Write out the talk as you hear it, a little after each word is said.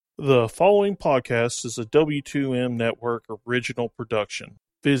The following podcast is a W2M Network original production.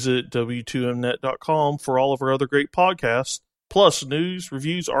 Visit W2Mnet.com for all of our other great podcasts, plus news,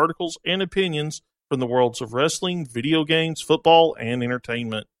 reviews, articles, and opinions from the worlds of wrestling, video games, football, and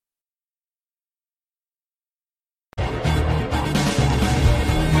entertainment.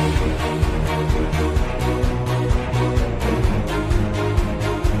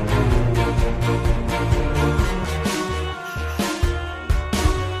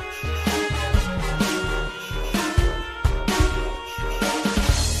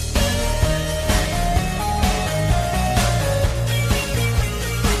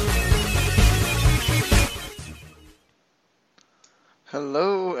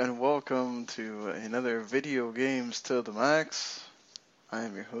 Hello and welcome to another Video Games to the Max. I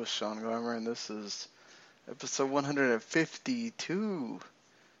am your host Sean Garmer and this is episode 152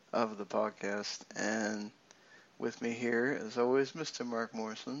 of the podcast. And with me here, as always, Mr. Marc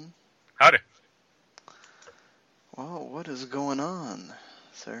Morrison. Howdy. Well, what is going on,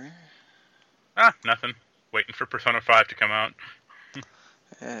 sir? Nothing. Waiting for Persona 5 to come out.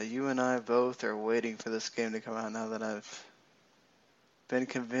 Yeah, you and I both are waiting for this game to come out now that I've been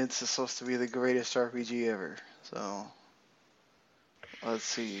convinced it's supposed to be the greatest RPG ever. So, let's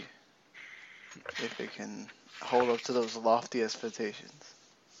see if it can hold up to those lofty expectations.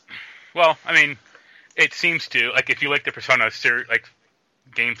 Well, I mean, it seems to. Like, if you like the Persona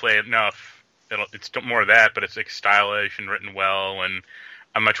gameplay enough, it's more of that, but it's like stylish and written well, and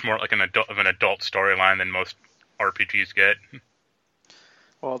a much more like an adult storyline than most RPGs get.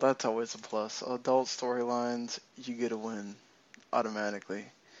 Well, that's always a plus. Adult storylines, you get a win automatically.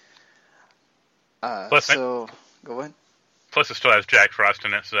 Go ahead. Plus, it still has Jack Frost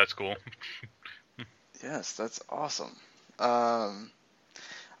in it, so that's cool. Yes, that's awesome. I've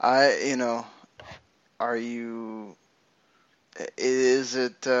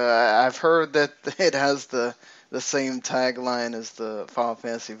heard that it has the same tagline as the Final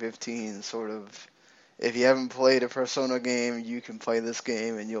Fantasy 15, sort of, if you haven't played a Persona game, you can play this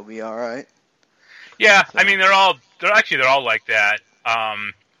game and you'll be alright. Yeah, so. I mean, they're all like that,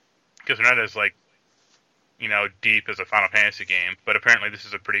 because they're not as, deep as a Final Fantasy game, but apparently this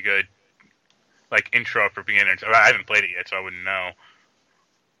is a pretty good, intro for beginners. I haven't played it yet, so I wouldn't know.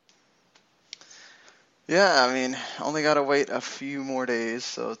 Yeah, I mean, only gotta wait a few more days,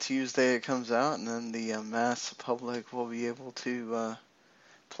 so Tuesday it comes out, and then the mass public will be able to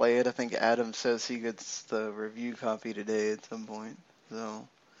play it. I think Adam says he gets the review copy today at some point, so...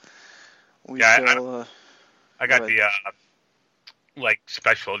 I got the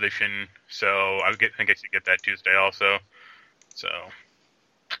special edition, so I think I should get that Tuesday also. So,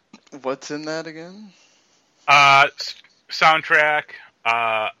 what's in that again? Soundtrack,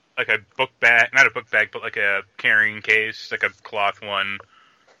 like a book bag, not a book bag, but like a carrying case, like a cloth one.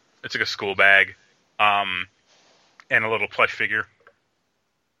 It's like a school bag, and a little plush figure.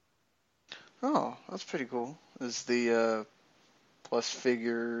 Oh, that's pretty cool. Is the plush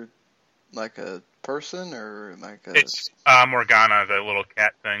figure like a person or like a... It's Morgana, the little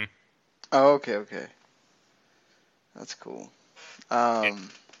cat thing. Oh, okay. That's cool.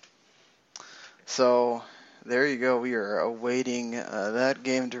 So, there you go. We are awaiting that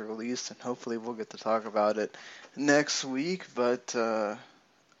game to release, and hopefully we'll get to talk about it next week. But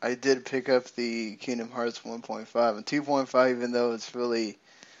I did pick up the Kingdom Hearts 1.5 and 2.5, even though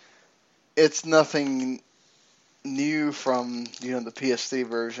it's nothing new from the PS3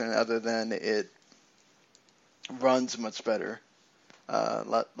 version, other than it runs much better,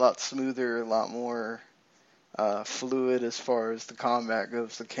 lot smoother, a lot more fluid as far as the combat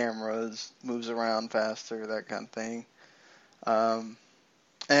goes. The camera moves around faster, that kind of thing, and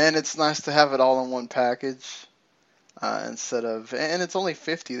it's nice to have it all in one package instead of, and it's only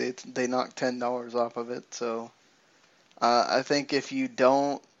 $50. They knocked $10 off of it, so I think if you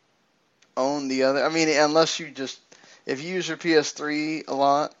don't own the other, I mean, unless you if you use your PS3 a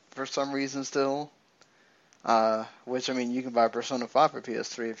lot for some reason still, which, I mean, you can buy Persona 5 for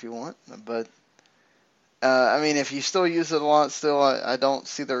PS3 if you want, but, I mean, if you still use it a lot still, I don't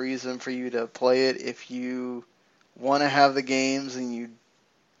see the reason for you to play it. If you want to have the games and you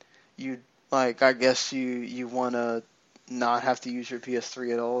I guess you want to not have to use your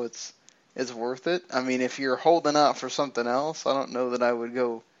PS3 at all, it's worth it. I mean, if you're holding out for something else, I don't know that I would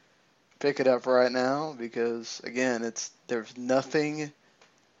go pick it up right now, because again, there's nothing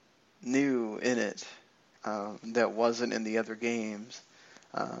new in it that wasn't in the other games,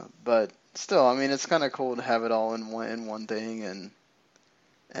 but still, I mean, it's kind of cool to have it all in one thing,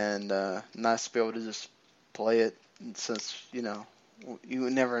 and nice to be able to just play it, since you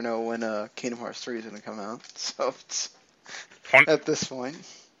never know when Kingdom Hearts 3 is going to come out, so it's at this point.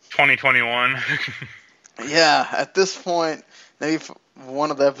 2021. Yeah, at this point, maybe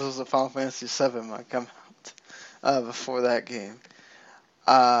one of the episodes of Final Fantasy VII might come out before that game.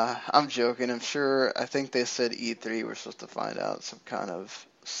 I'm joking. I think they said E3 we're supposed to find out some kind of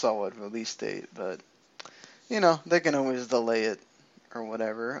solid release date, but they can always delay it or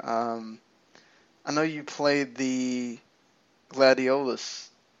whatever. I know you played the Gladio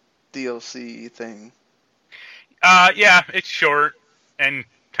DLC thing. Yeah, it's short and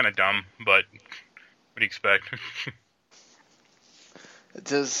kind of dumb, but what do you expect?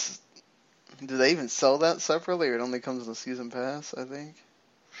 Do they even sell that separately, or it only comes in the season pass? I think.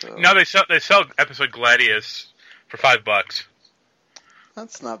 So, No, they sell episode Gladius for $5.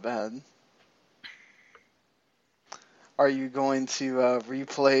 that's not bad. Are you going to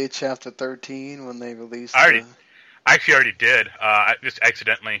replay Chapter 13 when they release? I actually already did. Just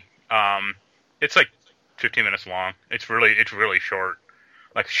accidentally. It's like 15 minutes long. It's really short.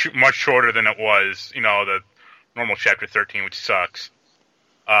 Like much shorter than it was. The normal Chapter 13, which sucks.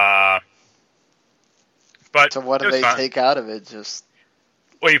 But so what do they take out of it? Just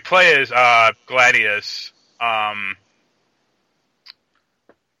well, you play as Gladius.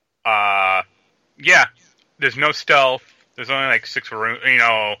 Yeah. There's no stealth. There's only like 6 or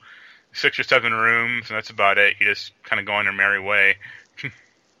 7 rooms, and that's about it. You just kind of go on your merry way.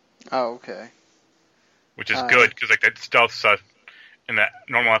 Oh, okay. Which is good because like that stealth stuff in that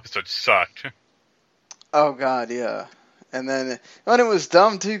normal episode sucked. Oh God, yeah. And then it was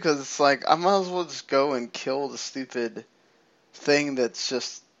dumb too because it's like I might as well just go and kill the stupid thing that's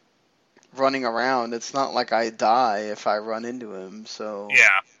just running around. It's not like I die if I run into him. So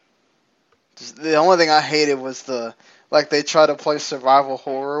yeah. The only thing I hated was they try to play survival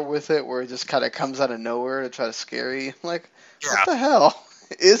horror with it, where it just kind of comes out of nowhere to try to scare you. Like, what the hell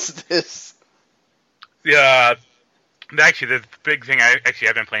is this? Yeah. Actually, the big thing I've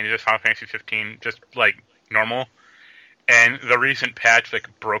been playing is just Final Fantasy 15, just like normal. And the recent patch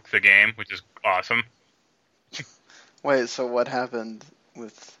broke the game, which is awesome. Wait, so what happened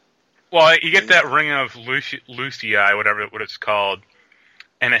with? Well, you get that ring of Lucii, whatever what it's called,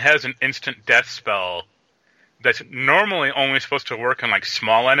 and it has an instant death spell that's normally only supposed to work on like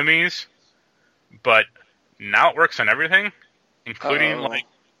small enemies, but now it works on everything, including like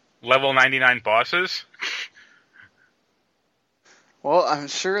level 99 bosses. Well, I'm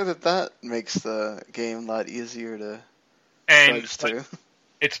sure that makes the game a lot easier to judge too.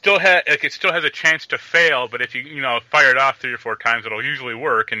 It still has a chance to fail, but if you fire it off 3 or 4 times, it'll usually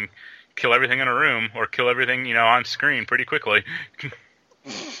work and kill everything in a room or kill everything on screen pretty quickly.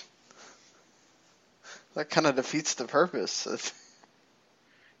 That kind of defeats the purpose.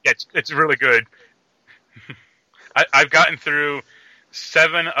 Yeah, it's really good. I've gotten through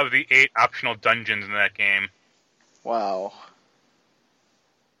 7 of the 8 optional dungeons in that game. Wow.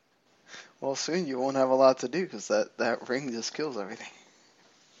 Well, soon you won't have a lot to do because that ring just kills everything.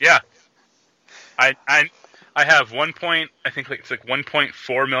 Yeah. I have I think it's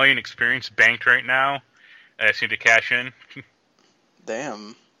 1.4 million experience banked right now. I just need to cash in.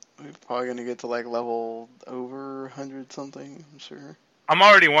 Damn. We're probably going to get to level over 100 something, I'm sure. I'm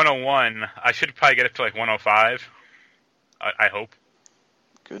already 101. I should probably get up to 105. I hope.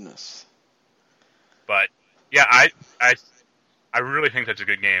 Goodness. But yeah, I really think that's a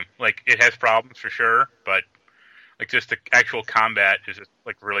good game. It has problems for sure, but just the actual combat is just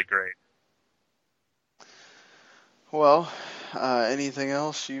really great. Well, anything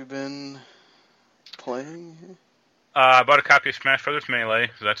else you've been playing? I bought a copy of Smash Brothers Melee,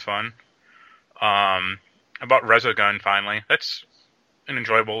 so that's fun. I bought Resogun finally. That's an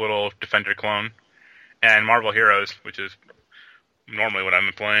enjoyable little Defender clone. And Marvel Heroes, which is normally what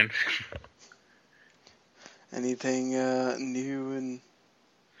I'm playing. Anything new in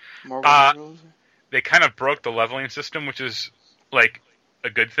Marvel Heroes? They kind of broke the leveling system, which is a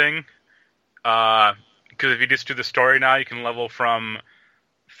good thing. Because if you just do the story now, you can level from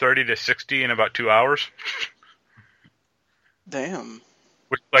 30 to 60 in about 2 hours. Damn.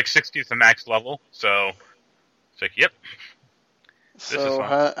 Which 60 is the max level, so it's yep. So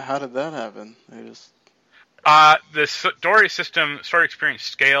how did that happen? They just the story experience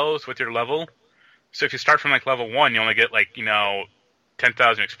scales with your level. So if you start from level 1, you only get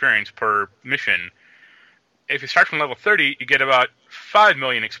 10,000 experience per mission. If you start from level 30, you get about 5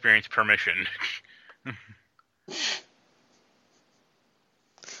 million experience per mission.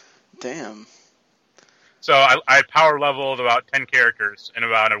 Damn. So I power leveled about 10 characters in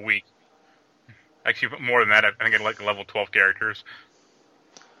about a week. Actually, more than that. I think I level 12 characters.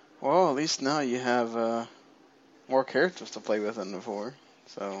 Well, at least now you have more characters to play with than before.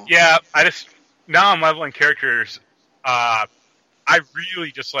 So yeah, now I'm leveling characters I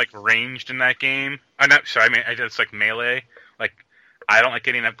really just like ranged in that game. I'm not sorry. I mean, I just like melee. Like, I don't like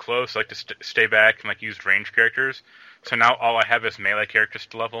getting up close. I like to stay back and like use ranged characters. So now all I have is melee characters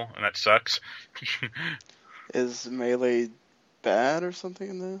to level, and that sucks. Is melee bad or something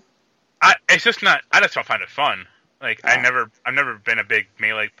in there? It's just not. I just don't find it fun. Like, Ah. I've never been a big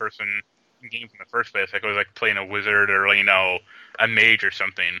melee person in games in the first place. Like, I was like playing a wizard or a mage or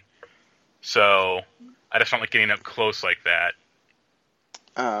something. So I just don't like getting up close like that.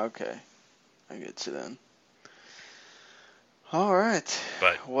 Ah, okay. I get you then. All right.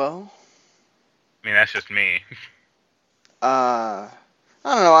 But Well, I mean, that's just me. I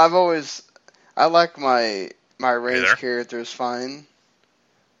don't know. I like my ranged there? characters fine.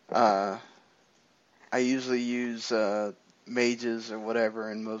 I usually use mages or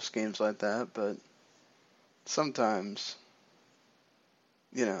whatever in most games like that, but sometimes,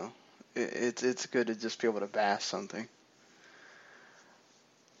 it's good to just be able to bash something.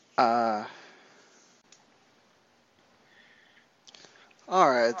 All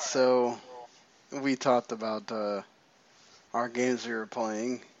right, so we talked about our games we were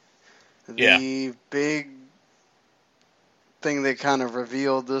playing. Yeah. The big thing they kind of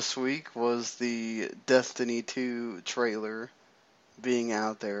revealed this week was the Destiny 2 trailer being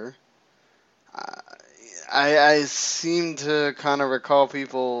out there. I seem to kind of recall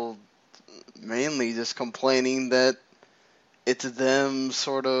people mainly just complaining that it's them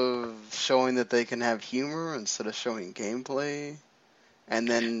sort of showing that they can have humor instead of showing gameplay, and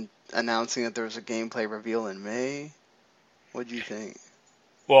then announcing that there's a gameplay reveal in May. What do you think?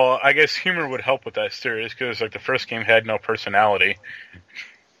 Well, I guess humor would help with that series because like the first game had no personality.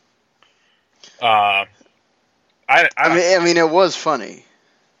 I mean, it was funny.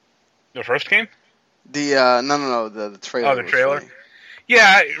 The first game? No, the trailer. Oh, the was trailer. funny.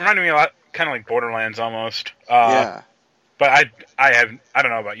 Yeah, it reminded me a lot, kind of like Borderlands almost. Yeah. But I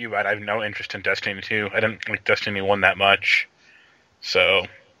don't know about you, but I have no interest in Destiny 2. I didn't like Destiny 1 that much. So,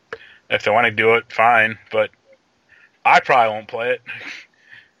 if they want to do it, fine. But I probably won't play it,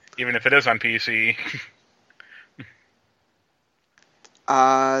 even if it is on PC.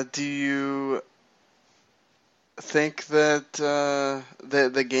 Do you think that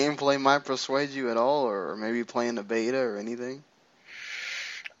the gameplay might persuade you at all, or maybe playing the beta or anything?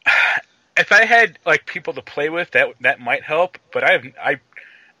 If I had like people to play with, that might help. But I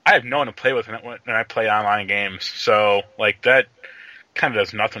have no one to play with when I play online games. So like that kind of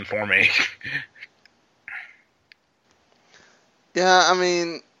does nothing for me. Yeah, I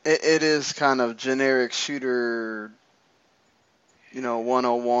mean, it is kind of generic shooter,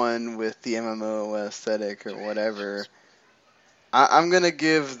 101 with the MMO aesthetic or whatever. I'm going to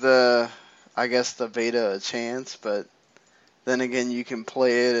give I guess, the beta a chance, but then again, you can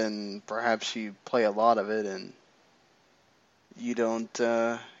play it and perhaps you play a lot of it and you don't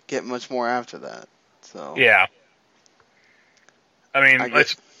get much more after that. So Yeah. I mean,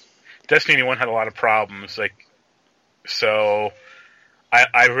 Destiny 1 had a lot of problems, so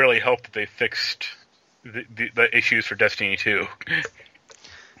I really hope that they fixed the issues for Destiny 2.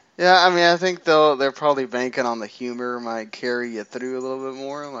 Yeah, I mean, I think they're probably banking on the humor might carry you through a little bit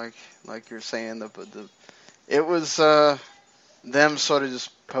more, like you're saying. It was them sort of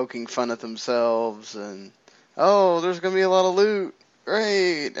just poking fun at themselves and, oh, there's gonna be a lot of loot,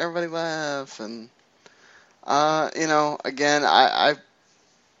 great, everybody laugh, and again,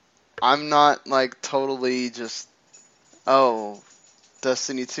 I'm not like totally just, oh,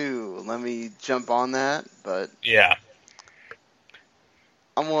 Destiny 2, let me jump on that, but Yeah.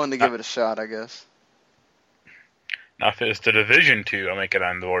 I'm willing to give it a shot, I guess. Now, if it's the Division 2, I'll make it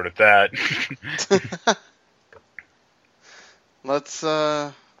on board with that. Let's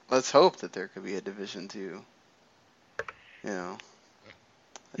hope that there could be a Division 2.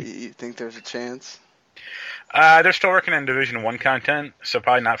 You think there's a chance? They're still working on Division 1 content, so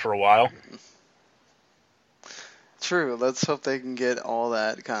probably not for a while. True. Let's hope they can get all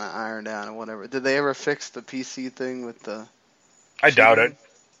that kind of ironed out and whatever. Did they ever fix the PC thing with the I doubt it.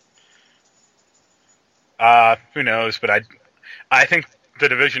 Who knows? But I think the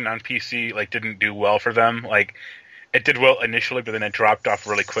Division on PC didn't do well for them. Like, it did well initially, but then it dropped off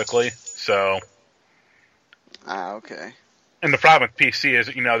really quickly. So. Okay. And the problem with PC is,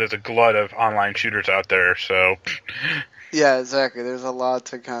 there's a glut of online shooters out there. So. Yeah, exactly. There's a lot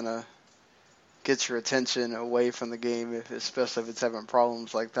to kind of get your attention away from the game, especially if it's having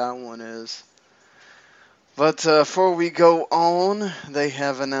problems like that one is. But before we go on, they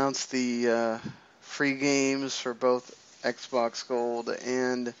have announced the free games for both Xbox Gold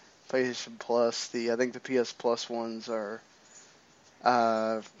and PlayStation Plus. I think the PS Plus ones are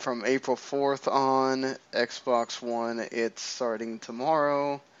From April 4th on Xbox One, it's starting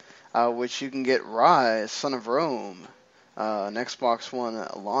tomorrow, which you can get Rise, Son of Rome, an Xbox One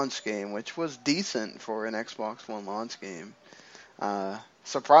launch game, which was decent for an Xbox One launch game.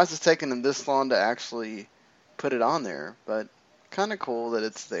 Surprised it's taken them this long to actually put it on there, but kind of cool that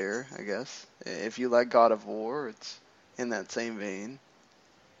it's there, I guess. If you like God of War, it's in that same vein.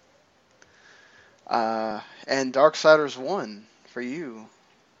 And Darksiders 1 for you,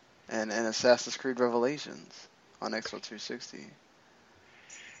 and Assassin's Creed Revelations on Xbox 360.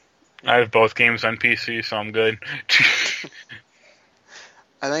 I have both games on PC, so I'm good.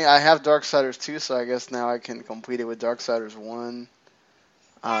 I think I have Darksiders 2, so I guess now I can complete it with Darksiders 1.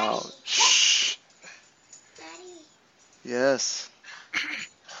 Shh. Daddy. Yes.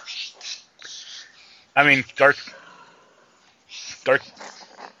 I mean,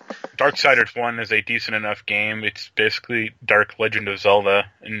 Darksiders 1 is a decent enough game. It's basically Dark Legend of Zelda,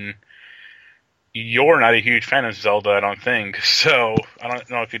 and you're not a huge fan of Zelda, I don't think, so I don't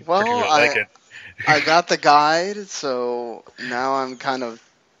know if you'd particularly like it. I got the guide, so now I'm kind of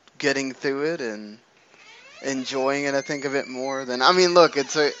getting through it and enjoying it, I think, a bit more than... I mean, look,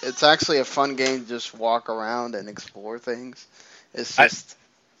 it's actually a fun game to just walk around and explore things. It's just...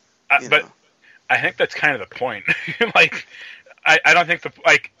 But I think that's kind of the point. Like, I don't think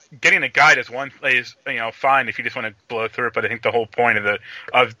getting a guide is fine if you just want to blow through it, but I think the whole point of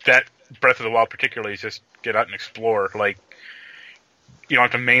that Breath of the Wild particularly is just get out and explore. Like, you don't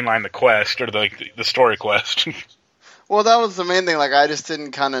have to mainline the quest or the story quest. Well, that was the main thing. Like, I just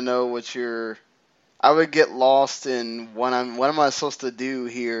didn't kind of know what I would get lost in what am I supposed to do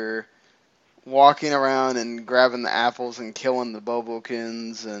here, walking around and grabbing the apples and killing the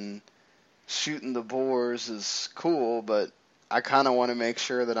Bobokins and shooting the boars is cool, but I kind of want to make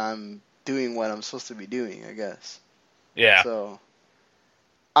sure that I'm doing what I'm supposed to be doing, I guess. Yeah. So,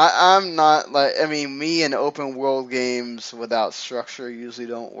 I'm not me and open world games without structure usually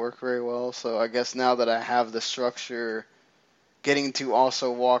don't work very well, so I guess now that I have the structure, getting to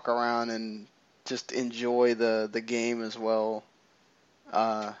also walk around and just enjoy the game as well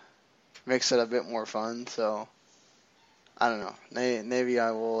makes it a bit more fun, so I don't know. Maybe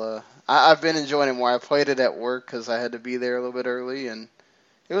I will... I've been enjoying it more. I played it at work because I had to be there a little bit early, and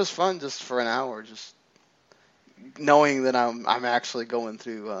it was fun just for an hour, just knowing that I'm actually going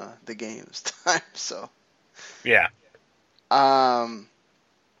through the game this time. So yeah.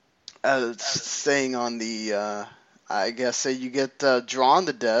 Staying on the, I guess, say you get Drawn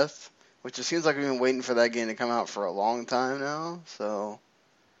to Death, which it seems like we've been waiting for that game to come out for a long time now. So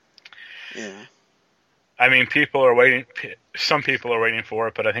yeah. I mean, people are waiting. Some people are waiting for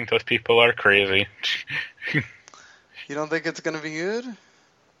it, but I think those people are crazy. You don't think it's gonna be good?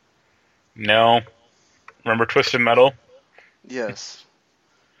 No. Remember Twisted Metal? Yes.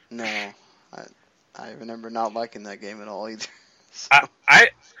 No. I remember not liking that game at all either. So.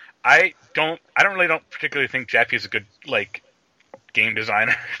 I don't particularly think Jaffe's a good game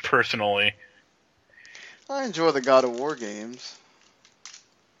designer personally. I enjoy the God of War games.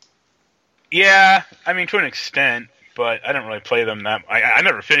 Yeah, I mean to an extent, but I don't really play them that. I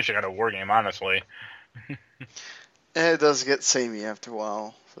never finished a God of War game, honestly. It does get samey after a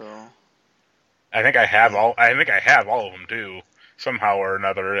while, so. I think I have all of them too, somehow or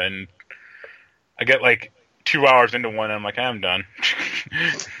another, and I get 2 hours into one, and I'm like, I'm done.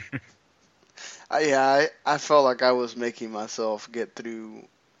 I felt like I was making myself get through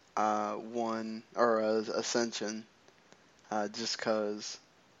one or Ascension, just cause,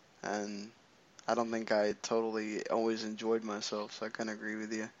 and I don't think I totally always enjoyed myself, so I kind of agree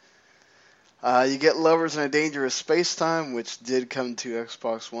with you. You get Lovers in a Dangerous Space-Time, which did come to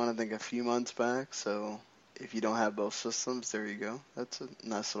Xbox One, I think, a few months back. So if you don't have both systems, there you go. That's a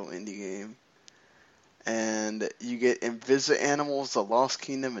nice little indie game. And you get Invisa Animals, The Lost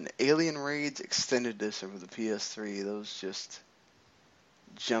Kingdom, and Alien Raids Extended Edition for the PS3. Those just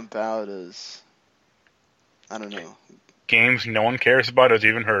jump out as, I don't know. Games no one cares about or has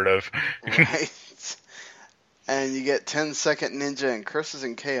even heard of. Right. And you get 10 Second Ninja and Curses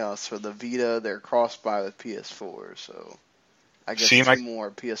and Chaos for the Vita. They're cross-buy with PS4, so I guess two more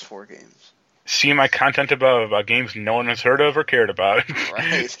PS4 games. See my content about games no one has heard of or cared about.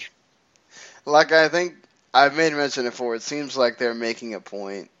 Right. Like I think I've made mention before, it seems like they're making a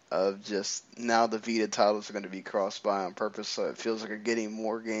point of just now the Vita titles are going to be cross-buy on purpose, so it feels like you're getting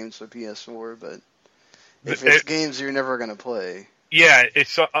more games for PS4, but if it's games you're never going to play... Yeah,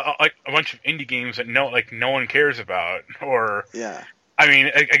 it's like a bunch of indie games that no one cares about, or yeah. I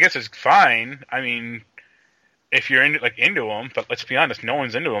mean, I guess it's fine. I mean, if you're into them, but let's be honest, no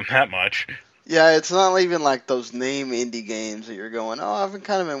one's into them that much. Yeah, it's not even like those name indie games that you're going, oh, I've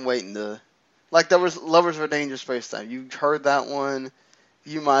kind of been waiting to. Like, there was Lovers of a Dangerous Space Time. You heard that one.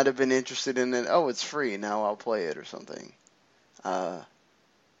 You might have been interested in it. Oh, it's free. Now I'll play it or something. Uh,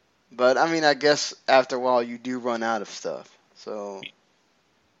 but, I mean, I guess after a while you do run out of stuff. So,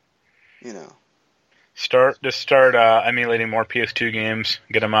 you know. Start emulating more PS2 games.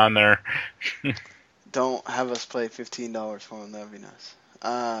 Get them on there. Don't have us play $15 for them. That'd be nice.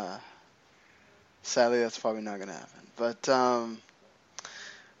 Sadly, that's probably not going to happen. But,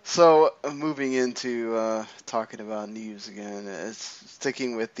 so moving into talking about news again, it's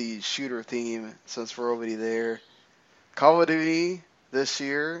sticking with the shooter theme since we're already there. Call of Duty this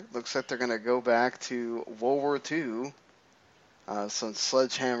year looks like they're going to go back to World War II, since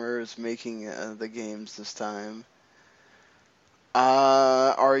Sledgehammer is making the games this time.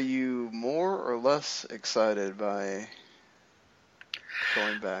 Are you more or less excited by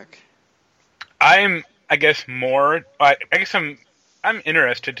going back? I guess more. I guess I'm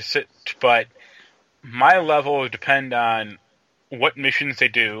interested to sit, but my level would depend on what missions they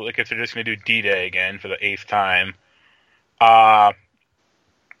do. Like if they're just going to do D-Day again for the 8th time,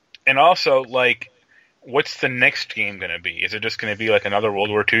 and also like what's the next game going to be? Is it just going to be like another World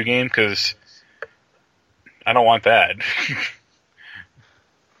War II game? Because I don't want that.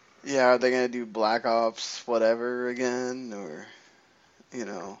 Yeah, are they going to do Black Ops whatever again, or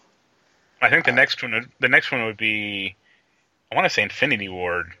I think the next one would be, I want to say Infinity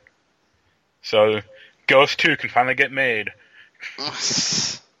Ward. So Ghost 2 can finally get made.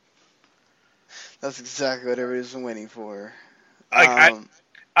 That's exactly what everybody's been waiting for.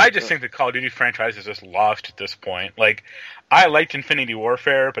 I just think the Call of Duty franchise is just lost at this point. Like, I liked Infinity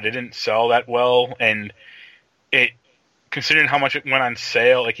Warfare, but it didn't sell that well, and it, considering how much it went on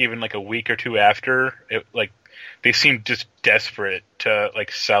sale, like even like a week or two after, it like they seemed just desperate to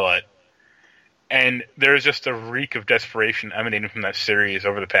like sell it. And there's just a reek of desperation emanating from that series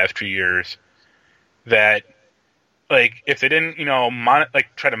over the past few years that, like, if they didn't,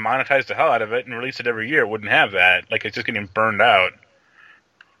 try to monetize the hell out of it and release it every year, it wouldn't have that. Like, it's just getting burned out.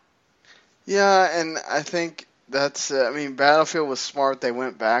 Yeah, and I think that's. Battlefield was smart. They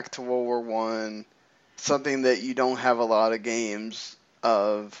went back to World War One, something that you don't have a lot of games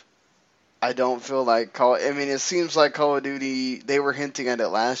of. I don't feel like it seems like Call of Duty. They were hinting at it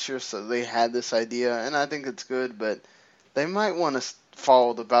last year, so they had this idea, and I think it's good. But they might want to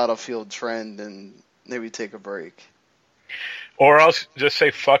follow the Battlefield trend and maybe take a break. Or else just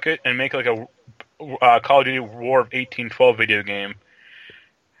say fuck it and make like a Call of Duty War of 1812 video game.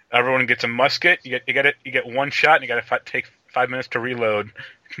 Everyone gets a musket. You get one shot, and you got to take 5 minutes to reload.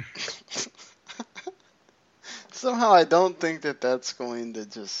 Somehow, I don't think that that's going to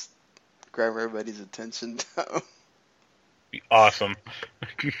just grab everybody's attention, though. Be awesome.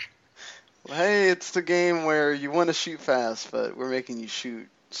 Well, hey, it's the game where you want to shoot fast, but we're making you shoot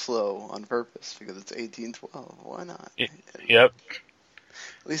slow on purpose because it's 1812. Why not? Yep.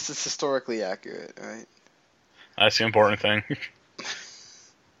 At least it's historically accurate, right? That's the important thing.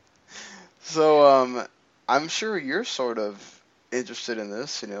 So, I'm sure you're sort of interested in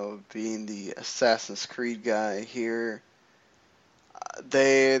this, being the Assassin's Creed guy here.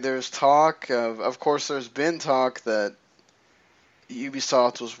 There's talk of course, there's been talk that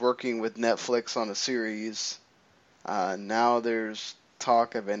Ubisoft was working with Netflix on a series. Now there's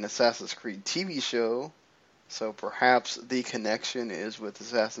talk of an Assassin's Creed TV show. So perhaps the connection is with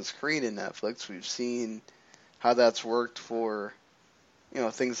Assassin's Creed and Netflix. We've seen how that's worked for,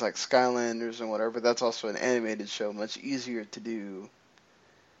 things like Skylanders and whatever. But that's also an animated show, much easier to do.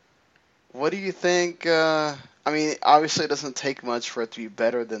 What do you think? Obviously it doesn't take much for it to be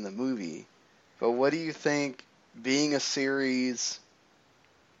better than the movie. But what do you think being a series,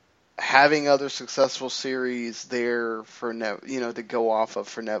 having other successful series there for to go off of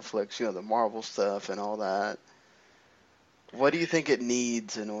for Netflix, the Marvel stuff and all that. What do you think it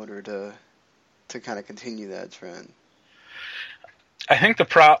needs in order to kind of continue that trend? I think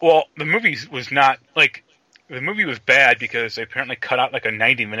the movie was not like the movie was bad because they apparently cut out like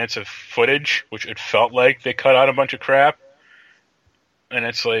 90 minutes of footage, which it felt like they cut out a bunch of crap. And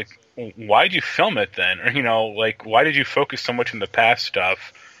it's like, why'd you film it then? Or why did you focus so much on the past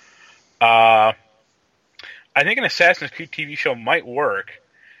stuff? I think an Assassin's Creed TV show might work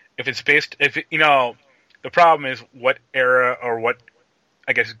if it's based. The problem is what era or what,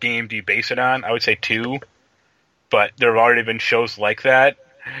 I guess, game do you base it on? I would say 2, but there have already been shows like that,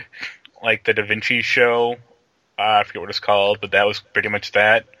 like the Da Vinci show. I forget what it's called, but that was pretty much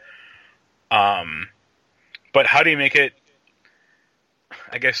that. But how do you make it,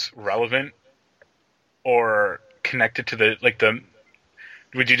 I guess, relevant or connected to the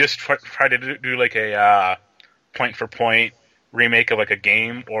would you just try to do like a point for point remake of like a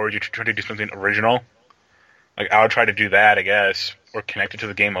game, or would you try to do something original? Like I would try to do that, I guess, or connect it to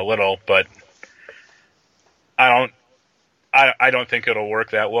the game a little, but I don't think it'll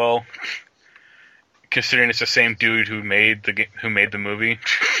work that well, considering it's the same dude who made the movie.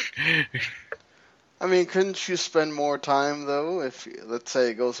 I mean, couldn't you spend more time though if, let's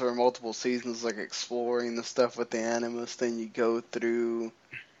say, it goes over multiple seasons, like exploring the stuff with the Animus, then you go through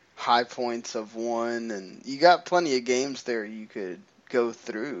high points of one, and you got plenty of games there you could go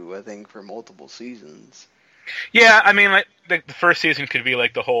through, I think, for multiple seasons. Yeah, I mean, like the first season could be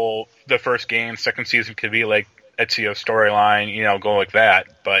like the first game. Second season could be like Ezio storyline, go like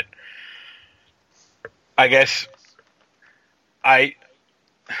that. But I guess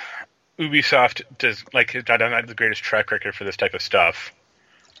Ubisoft does not have the greatest track record for this type of stuff.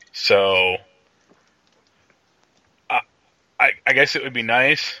 So I guess it would be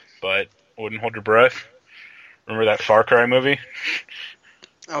nice, but I wouldn't hold your breath. Remember that Far Cry movie?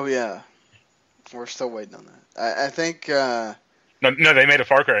 Oh yeah, we're still waiting on that. I think. No, they made a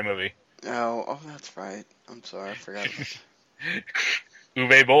Far Cry movie. Oh, that's right. I'm sorry, I forgot.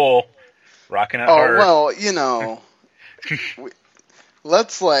 Uwe Boll, rocking it Oh hard. well,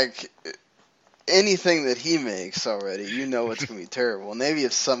 let's anything that he makes already. It's gonna be terrible. Maybe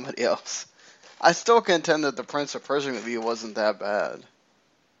it's somebody else. I still contend that the Prince of Persia movie wasn't that bad.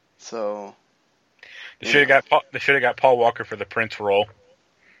 So they should have got Paul Walker for the Prince role.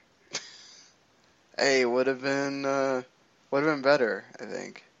 Hey, would have been better, I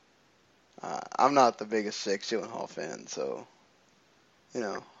think. I'm not the biggest Jake Gyllenhaal fan, so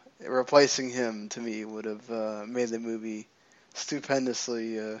replacing him to me would have made the movie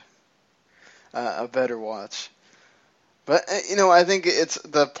stupendously a better watch. But I think it's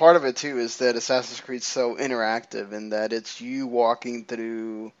the part of it too is that Assassin's Creed's so interactive in that it's you walking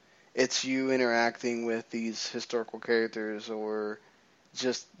through, it's you interacting with these historical characters, or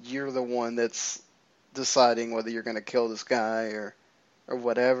just you're the one that's deciding whether you're going to kill this guy or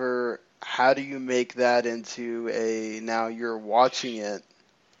whatever. How do you make that into now you're watching it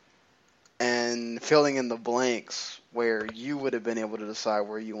and filling in the blanks where you would have been able to decide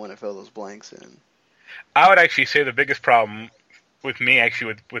where you want to fill those blanks in? I would actually say the biggest problem with me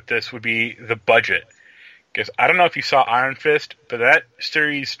actually with this would be the budget. Because I don't know if you saw Iron Fist, but that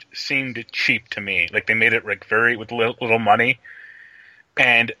series seemed cheap to me. Like they made it with little money.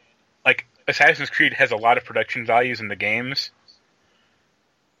 And like Assassin's Creed has a lot of production values in the games.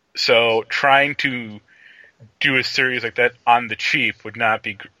 So trying to do a series like that on the cheap would not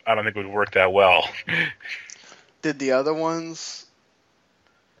be, I don't think it would work that well. Did the other ones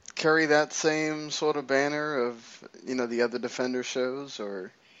carry that same sort of banner of, the other Defender shows,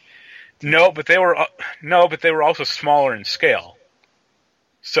 or? No, but they were also smaller in scale.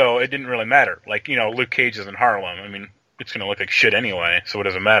 So it didn't really matter. Like, Luke Cage is in Harlem. I mean, it's going to look like shit anyway, so it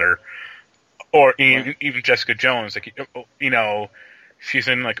doesn't matter. Or even Jessica Jones, she's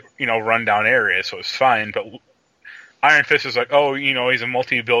in rundown areas, so it's fine. But Iron Fist is he's a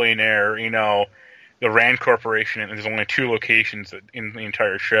multi-billionaire, the Rand Corporation, and there's only 2 locations in the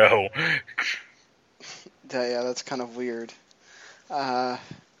entire show. Yeah, that's kind of weird. Do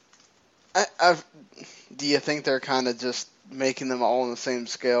you think they're kind of just making them all on the same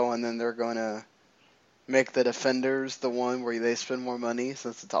scale, and then they're going to make the Defenders the one where they spend more money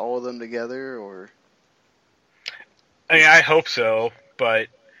since it's all of them together, or? I mean, I hope so, but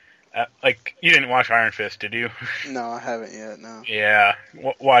you didn't watch Iron Fist, did you? No, I haven't yet. No. Yeah,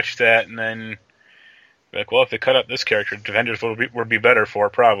 watch that, and then if they cut out this character, Defenders would be better for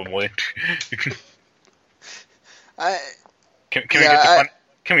it, probably.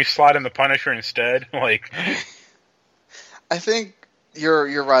 Can we slot in the Punisher instead? I think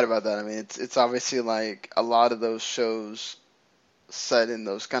you're right about that. I mean, it's obviously like a lot of those shows set in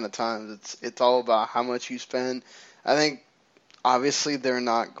those kind of times. It's all about how much you spend. I think obviously they're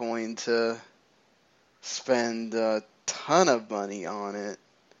not going to spend a ton of money on it.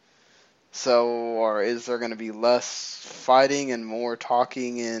 So, or is there going to be less fighting and more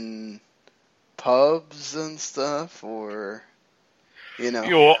talking in pubs and stuff, or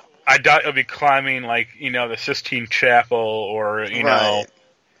I doubt it'll be climbing the Sistine Chapel or right.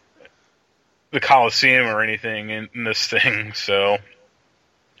 the Colosseum or anything in this thing. So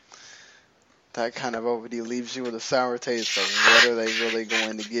that kind of already leaves you with a sour taste of what are they really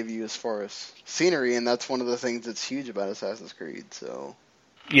going to give you as far as scenery, and that's one of the things that's huge about Assassin's Creed. So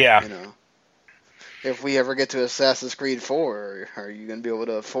yeah, if we ever get to Assassin's Creed 4, are you going to be able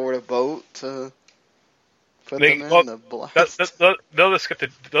to afford a boat to put them in the blast? They'll just get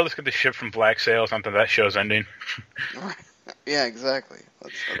the ship from Black Sails until that show's ending. Yeah, exactly.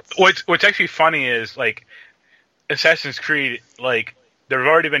 What's actually funny is, like, Assassin's Creed, like, there have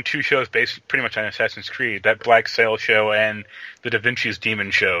already been 2 shows based pretty much on Assassin's Creed, that Black Sail show and the Da Vinci's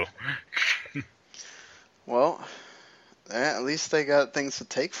Demon show. Well, at least they got things to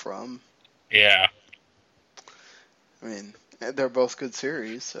take from. Yeah. I mean, they're both good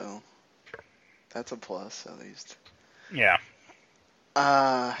series, so that's a plus, at least. Yeah.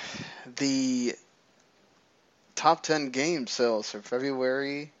 The top 10 game sales for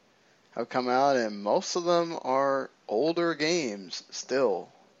February have come out, and most of them are older games still.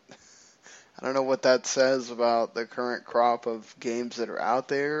 I don't know what that says about the current crop of games that are out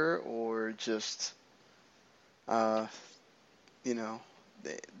there, or just, you know,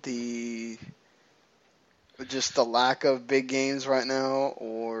 the just the lack of big games right now,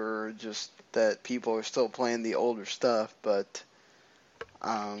 or just that people are still playing the older stuff. But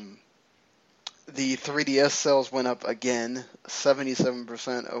the 3DS sales went up again,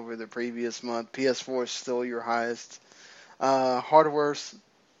 77% over the previous month. PS4 is still your highest. Hardware,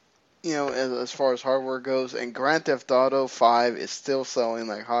 as far as hardware goes, and Grand Theft Auto 5 is still selling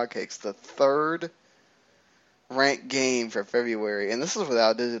like hotcakes. The third ranked game for February, and this is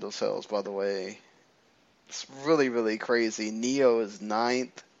without digital sales, by the way. It's really, really crazy. Neo is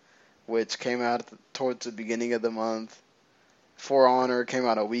 9th, which came out towards the beginning of the month. For Honor came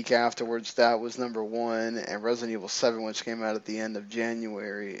out a week afterwards. That was number 1. And Resident Evil 7, which came out at the end of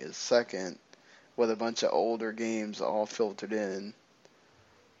January, is 2nd, with a bunch of older games all filtered in.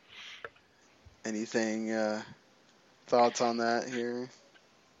 Anything, thoughts on that here?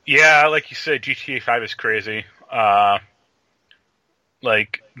 Yeah, like you said, GTA 5 is crazy.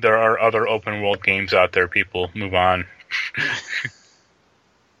 Like, there are other open world games out there, people. Move on.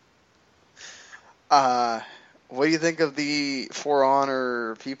 What do you think of the For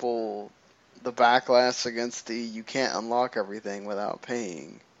Honor people, the backlash against the you can't unlock everything without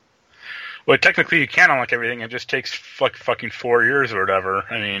paying? Well, technically you can unlock everything. It just takes fucking 4 years or whatever.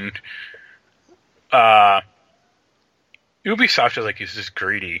 I mean, Ubisoft is just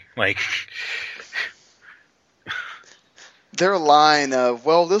greedy. Like, their line of,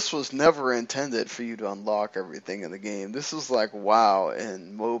 well, this was never intended for you to unlock everything in the game. This is like WoW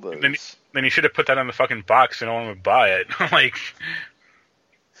and MOBAs. Then you should have put that on the fucking box so no one would buy it. Like,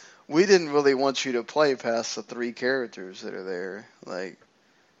 we didn't really want you to play past the 3 characters that are there. Like,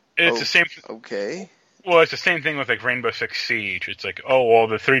 it's the same. Okay. Well, it's the same thing with like Rainbow Six Siege. It's like, oh well,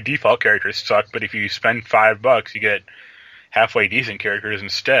 the 3 default characters suck, but if you spend $5, you get halfway decent characters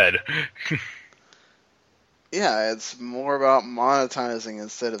instead. Yeah, it's more about monetizing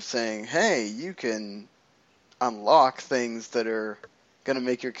instead of saying, hey, you can unlock things that are going to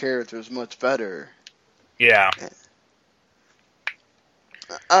make your characters much better. Yeah.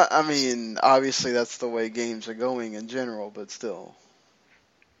 I mean, obviously that's the way games are going in general, but still.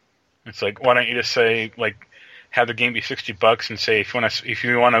 It's like, why don't you just say, like, have the game be $60 and say, if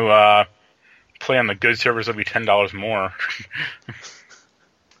you want to play on the good servers, it'll be $10 more.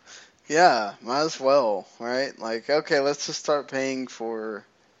 Yeah, might as well, right? Like, okay, let's just start paying for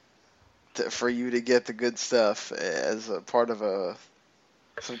you to get the good stuff as a part of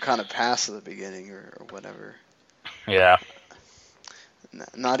some kind of pass at the beginning or whatever. Yeah.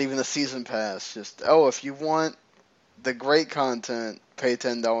 Not even a season pass. Just, if you want the great content, pay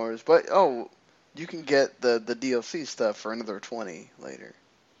 $10. But you can get the DLC stuff for another $20 later.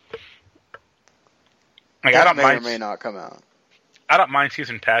 Like, that may or may not come out. I don't mind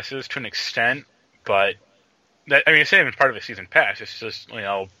season passes to an extent, but it's not even part of a season pass. It's just,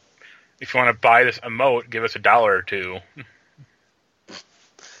 if you want to buy this emote, give us $1 or $2.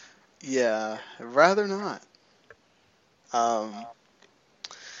 Yeah, rather not.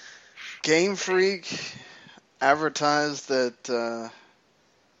 Game Freak advertised that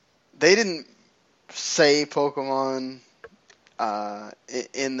they didn't say Pokemon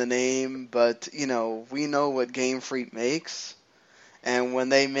in the name, but we know what Game Freak makes, and when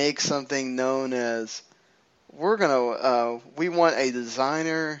they make something known as we want a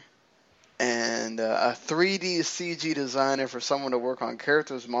designer and a 3D CG designer for someone to work on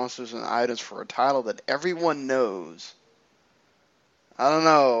characters, monsters, and items for a title that everyone knows. I don't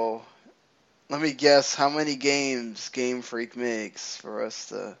know. Let me guess how many games Game Freak makes for us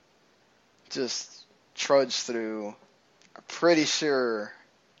to just trudge through. I'm pretty sure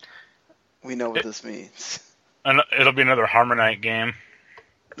we know what this means. It'll be another Harmonite game.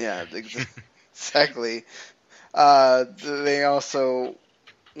 Yeah, exactly. They also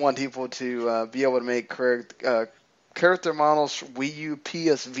want people to be able to make character models Wii U,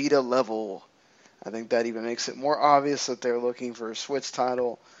 PS Vita level. I think that even makes it more obvious that they're looking for a Switch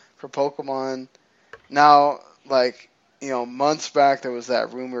title for Pokemon. Now, like, months back there was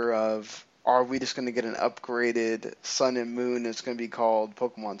that rumor of, are we just going to get an upgraded Sun and Moon that's going to be called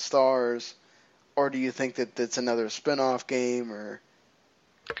Pokemon Stars? Or do you think that it's another spin-off game, or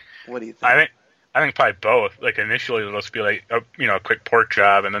what do you think? I think probably both. Like initially it'll just be like a quick port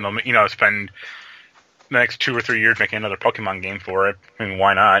job, and then they'll spend the next 2 or 3 years making another Pokemon game for it. I mean,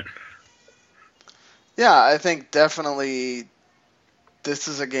 why not? Yeah, I think definitely this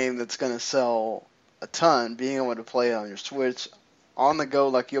is a game that's going to sell a ton. Being able to play it on your Switch, on the go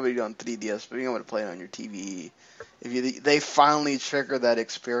like you already do on 3DS, but being able to play it on your TV. They finally trigger that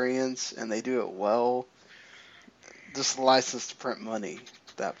experience and they do it well, just license to print money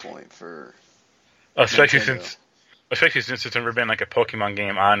at that point for especially Nintendo. since it's never been like a Pokemon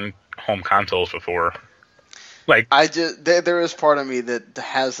game on home consoles before. Like there is part of me that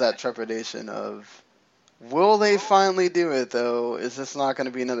has that trepidation of, will they finally do it though? Is this not going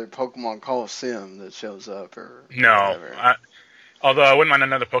to be another Pokemon Coliseum that shows up or no, whatever? although I wouldn't mind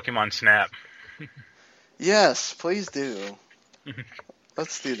another Pokemon Snap. Yes, please do.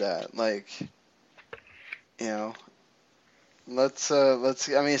 Let's do that. Like, let's. I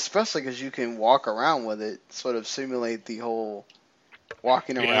mean, especially because you can walk around with it, sort of simulate the whole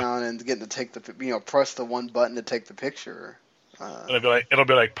walking around and getting to take the, press the one button to take the picture. It'll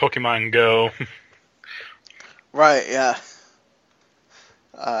be like Pokemon Go. Right. Yeah.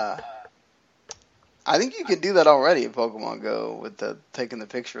 I think you can do that already in Pokemon Go with the taking the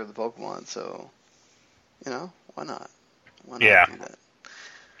picture of the Pokemon. So, why not? Why not do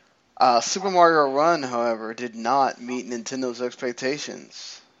that? Super Mario Run, however, did not meet Nintendo's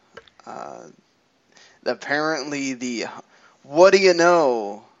expectations. Apparently, what do you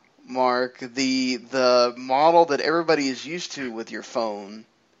know, Mark? The model that everybody is used to with your phone,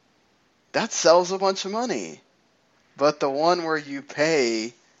 that sells a bunch of money. But the one where you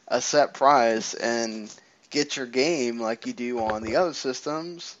pay a set price and get your game like you do on the other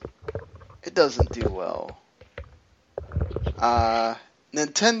systems, it doesn't do well.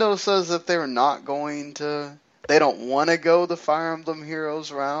 Nintendo says that they don't want to go the Fire Emblem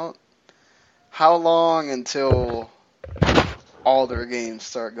Heroes route. How long until all their games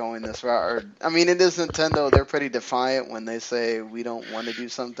start going this route? I mean, it is Nintendo. They're pretty defiant when they say we don't want to do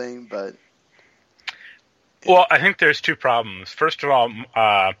something, but... Well, I think there's two problems. First of all,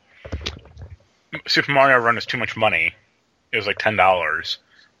 Super Mario Run is too much money. It was like $10,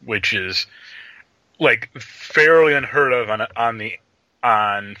 which is like fairly unheard of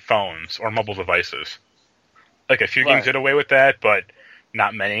on phones or mobile devices. Like a few games did away with that, but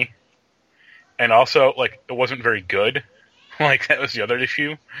not many. And also, like, it wasn't very good. Like, that was the other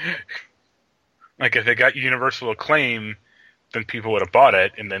issue. Like, if it got universal acclaim, then people would have bought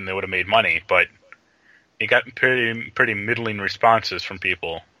it, and then they would have made money. But it got pretty middling responses from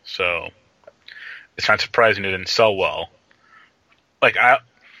people, so it's not surprising it didn't sell well. Like,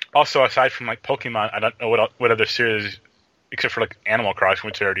 also, aside from, like, Pokemon, I don't know what other series, except for, like, Animal Crossing,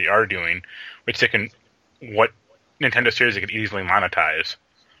 which they already are doing, what Nintendo series they could easily monetize.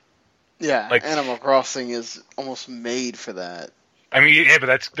 Yeah, like, Animal Crossing is almost made for that. I mean, yeah,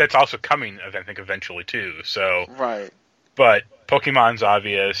 but that's also coming, I think, eventually, too, so... Right. But Pokemon's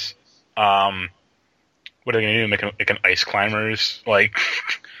obvious. What are they going to do? Make an Ice Climbers, like,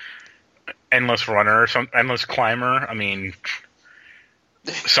 Endless Runner, Endless Climber? I mean...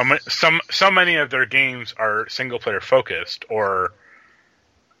 So many of their games are single player focused, or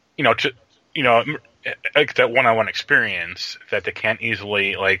like that one-on-one experience that they can't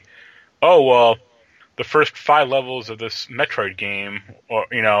easily, like, oh well, the first 5 levels of this Metroid game,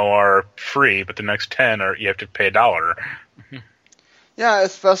 are free, but the next 10 you have to pay $1. Yeah,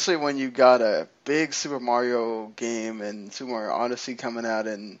 especially when you got a big Super Mario game and Super Mario Odyssey coming out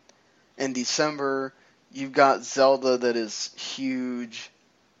in December. You've got Zelda that is huge.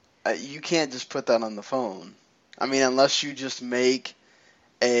 You can't just put that on the phone. I mean, unless you just make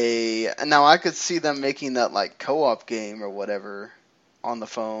now I could see them making that like co-op game or whatever on the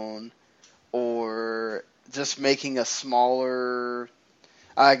phone, or just making a smaller,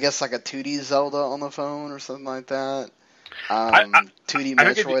 I guess like a 2D Zelda on the phone or something like that. 2D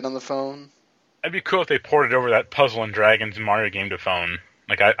Metroid on the phone. It'd be cool if they ported over that Puzzle and Dragons Mario game to phone.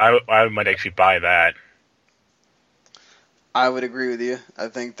 Like, I might actually buy that. I would agree with you. I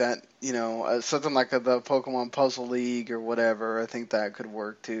think that, something like the Pokemon Puzzle League or whatever, I think that could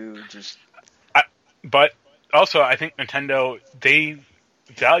work too. But also, I think Nintendo, they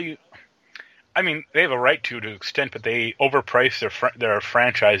value... I mean, they have a right to an extent, but they overprice their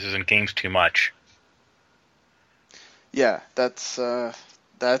franchises and games too much. Yeah, that's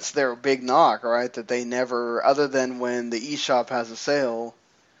their big knock, right? That they never, other than when the eShop has a sale...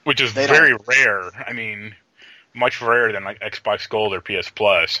 Which is very rare. I mean... much rarer than like Xbox Gold or PS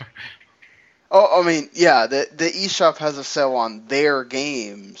Plus. Oh, I mean, yeah, the eShop has a sale on their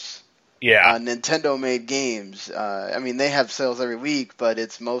games. Yeah, Nintendo-made games. I mean, they have sales every week, but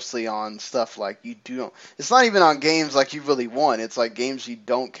it's mostly on stuff like you don't. It's not even on games like you really want. It's like games you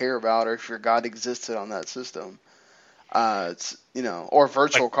don't care about, or if your God existed on that system. It's or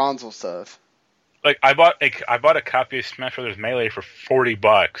virtual console stuff. like I bought a copy of Smash Brothers Melee for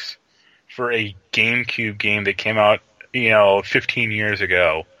 $40 for a GameCube game that came out 15 years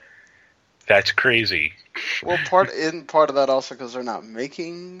ago. That's crazy. Well, part of that also because they're not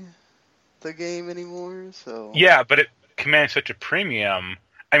making the game anymore. So Yeah, but it commands such a premium.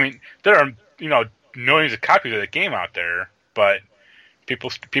 I mean, there are millions of copies of the game out there, but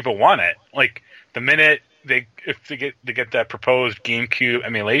people want it. Like the minute they get that proposed GameCube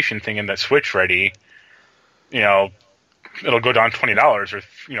emulation thing in that Switch ready, it'll go down $20 or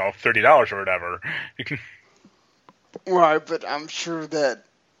 $30 or whatever. You can. Right, but I'm sure that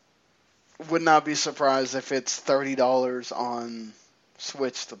would not be surprised if it's $30 on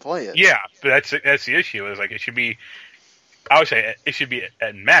Switch to play it. Yeah, but that's the issue. Is like it should be. I would say it should be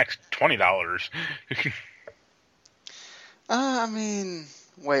at max $20. I mean,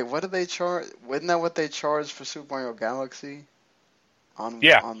 wait, what do they charge? Wasn't that what they charged for Super Mario Galaxy on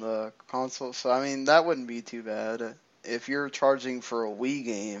the console? So I mean, that wouldn't be too bad. If you're charging for a Wii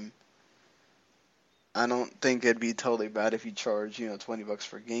game, I don't think it'd be totally bad if you charge $20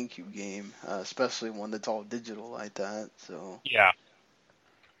 for a GameCube game, especially one that's all digital like that. So Yeah.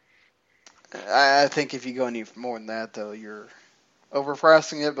 I think if you go any more than that, though, you're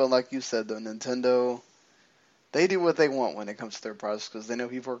overpricing it. But like you said, though, Nintendo, they do what they want when it comes to their products because they know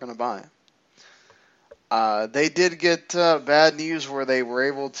people are going to buy it. They did get bad news where they were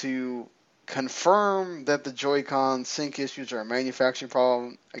able to confirm that the Joy-Con sync issues are a manufacturing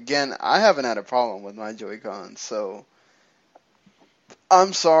problem. Again, I haven't had a problem with my Joy-Con, so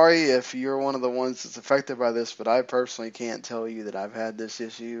I'm sorry if you're one of the ones that's affected by this, but I personally can't tell you that I've had this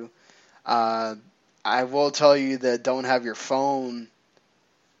issue. I will tell you that don't have your phone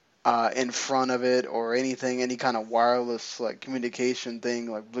in front of it or anything, any kind of wireless like communication thing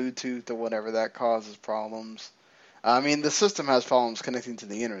like Bluetooth or whatever that causes problems. I mean, the system has problems connecting to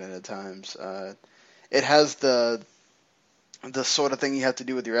the internet at times. It has the sort of thing you have to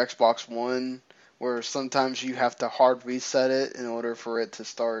do with your Xbox One, where sometimes you have to hard reset it in order for it to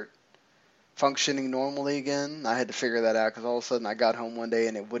start functioning normally again. I had to figure that out because all of a sudden I got home one day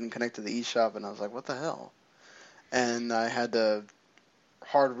and it wouldn't connect to the eShop, and I was like, what the hell? And I had to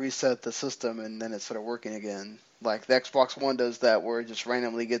hard reset the system, and then it started working again. Like the Xbox One does that, where it just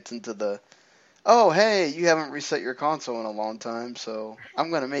randomly gets into the, oh, hey, you haven't reset your console in a long time, so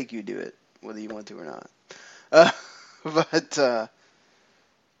I'm going to make you do it, whether you want to or not. But,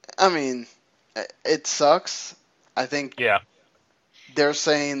 I mean, it sucks. I think they're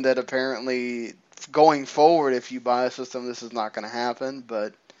saying that apparently going forward, if you buy a system, this is not going to happen,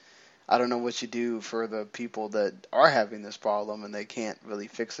 but I don't know what you do for the people that are having this problem and they can't really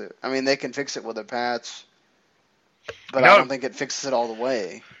fix it. I mean, they can fix it with a patch, but I don't think it fixes it all the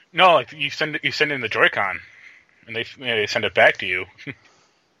way. No, like you send in the Joy-Con, and they send it back to you.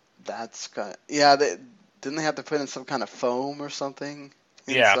 That's kind of, yeah. Didn't they have to put in some kind of foam or something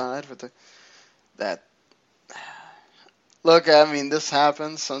inside for that? Look, I mean, this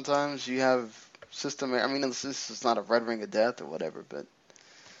happens sometimes. You have system. I mean, this is not a red ring of death or whatever, but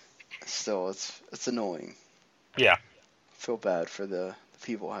still, it's annoying. Yeah. I feel bad for the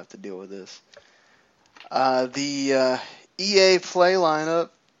people who have to deal with this. The EA Play lineup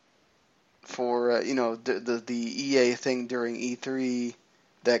for the EA thing during E3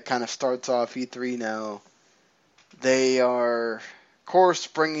 that kind of starts off E3 now. They are, of course,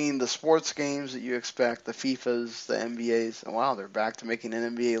 bringing the sports games that you expect, the FIFAs, the NBAs. Oh, wow, they're back to making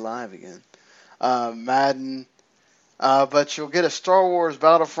an NBA Live again. Madden. But you'll get a Star Wars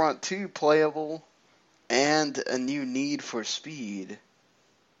Battlefront 2 playable and a new Need for Speed.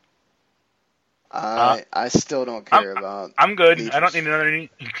 I still don't care about. I'm good. I don't need another Need.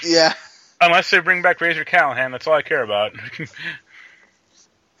 Yeah. Unless they bring back Razor Callahan, that's all I care about.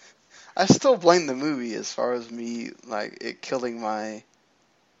 I still blame the movie as far as me like it killing my.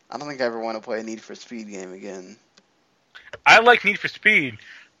 I don't think I ever want to play a Need for Speed game again. I like Need for Speed,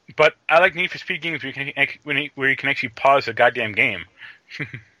 but I like Need for Speed games where you can actually pause the goddamn game.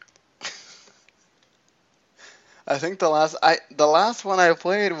 I think the last one I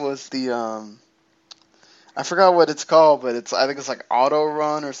played was the I forgot what it's called, but I think it's like Auto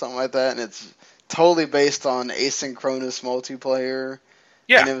Run or something like that, and it's totally based on asynchronous multiplayer.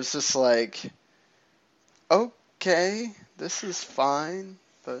 Yeah. And it was just like, okay, this is fine.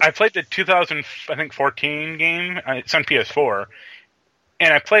 But I played the 2014 game. It's on PS4,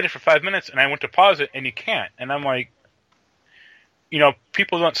 and I played it for 5 minutes, and I went to pause it, and you can't. And I'm like,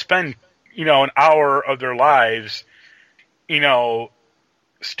 people don't spend, an hour of their lives,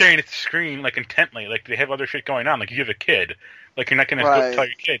 staring at the screen like intently, like they have other shit going on. Like you have a kid, like you're not gonna go tell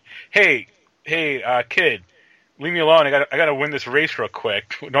your kid, hey, kid, leave me alone. I gotta win this race real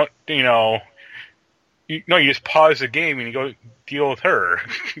quick. Don't you just pause the game and you go deal with her.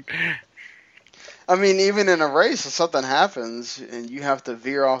 I mean, even in a race, if something happens and you have to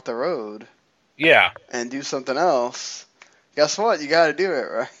veer off the road, yeah, and do something else, guess what? You got to do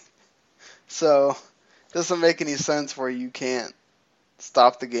it, right? So it doesn't make any sense where you can't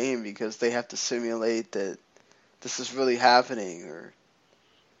stop the game because they have to simulate that this is really happening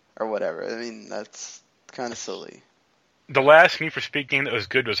or whatever. I mean, that's kind of silly. The last Need for Speed game that was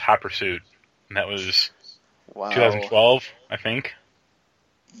good was Hot Pursuit, and that was 2012, I think.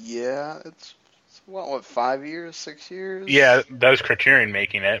 Yeah, it's what 5 years, 6 years? Yeah, that was Criterion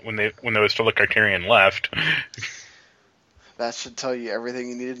making it when there was still a Criterion left. That should tell you everything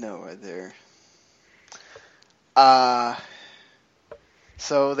you need to know right there.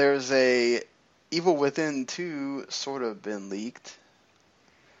 So there's a Evil Within 2 sort of been leaked.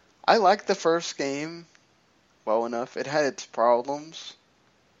 I liked the first game well enough. It had its problems.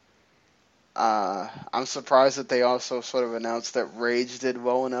 I'm surprised that they also sort of announced that Rage did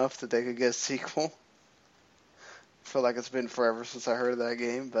well enough that they could get a sequel. I feel like it's been forever since I heard of that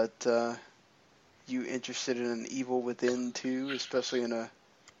game, but you interested in an Evil Within 2, especially in a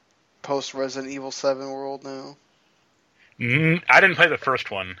post-Resident Evil 7 world now? I didn't play the first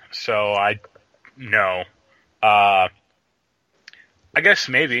one, so no. I guess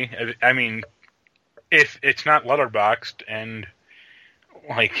maybe. I mean, if it's not letterboxed and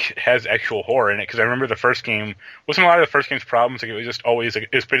has actual horror in it, because I remember the first game wasn't a lot of the first game's problems. Like it was just always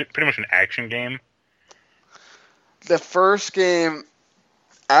it was pretty much an action game. The first game,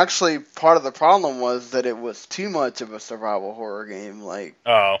 actually, part of the problem was that it was too much of a survival horror game.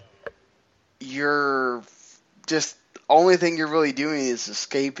 You're just only thing you're really doing is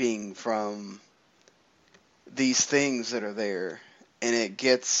escaping from these things that are there, and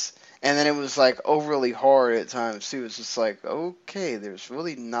then it was overly hard at times too. It's just okay, there's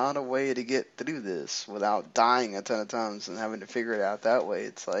really not a way to get through this without dying a ton of times and having to figure it out that way.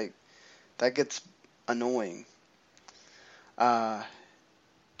 It's that gets annoying.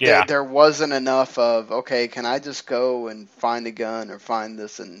 There wasn't enough of, okay, can I just go and find a gun or find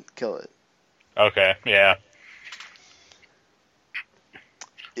this and kill it? Okay, yeah.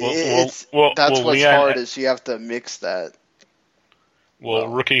 That's what's Leon, hard is you have to mix that. Will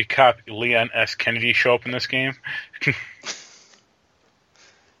rookie cop Leon S. Kennedy show up in this game?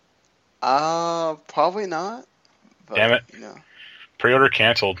 Probably not. But, damn it. Pre-order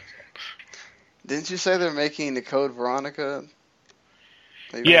canceled. Didn't you say they're making the Code Veronica?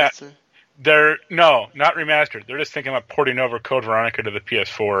 Yeah. They're not remastered. They're just thinking about porting over Code Veronica to the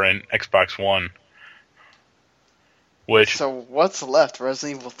PS4 and Xbox One. So what's left?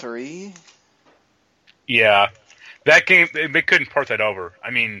 Resident Evil 3? Yeah. That game, they couldn't port that over.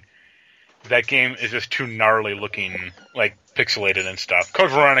 I mean, that game is just too gnarly looking, pixelated and stuff.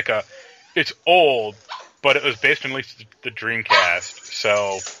 Code Veronica, it's old, but it was based on at least the Dreamcast,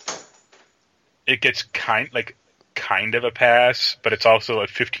 so it gets kind of a pass, but it's also a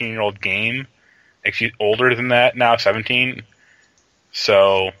 15-year-old game. Actually, older than that now, 17.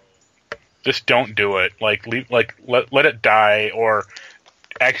 So just don't do it. Let it die, or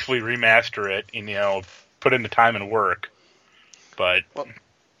actually remaster it and put in the time and work. But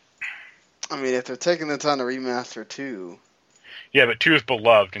I mean, if they're taking the time to remaster 2. Yeah, but 2 is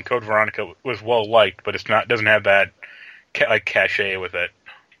beloved, and Code Veronica was well liked, but doesn't have that cachet with it.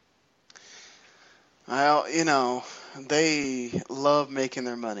 Well, they love making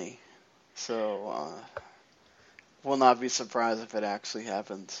their money, so will not be surprised if it actually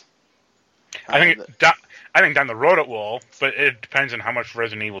happens. I think down the road it will, but it depends on how much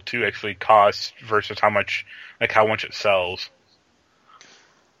Resident Evil 2 actually costs versus how much it sells.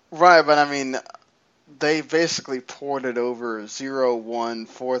 Right, but I mean, they basically ported over 0, 1,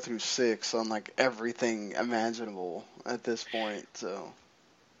 4 through 6 on everything imaginable at this point. So.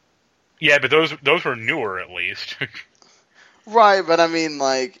 Yeah, but those were newer at least. Right, but I mean,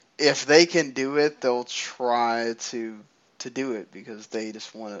 if they can do it, they'll try to do it because they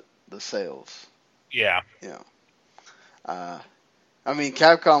just want the sales. Yeah. I mean,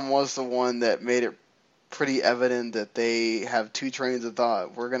 Capcom was the one that made it pretty evident that they have two trains of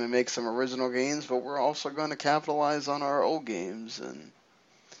thought. We're going to make some original games, but we're also going to capitalize on our old games. And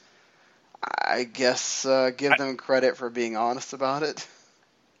I guess give them credit for being honest about it.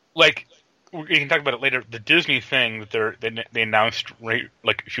 like we can talk about it later. The Disney thing that they announced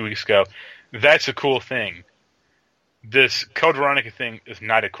like a few weeks ago, that's a cool thing. This Code Veronica thing is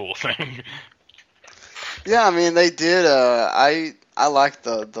not a cool thing. Yeah, I mean they did. I like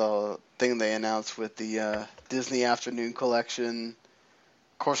the thing they announced with the Disney Afternoon Collection.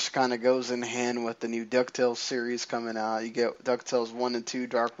 Of course, kind of goes in hand with the new DuckTales series coming out. You get DuckTales 1 and 2,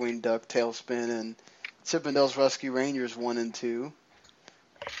 Darkwing Duck, Tailspin, and Chip 'n Dale's Rescue Rangers 1 and 2.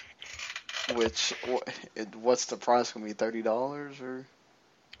 Which, what's the price going to be, $30 or?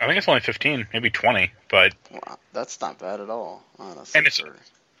 I think it's only 15, maybe 20, but Wow, that's not bad at all, honestly. and it's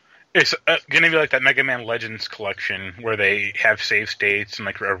going to be like that Mega Man Legends collection where they have save states and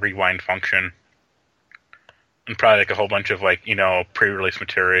like a rewind function, and probably like a whole bunch of like pre-release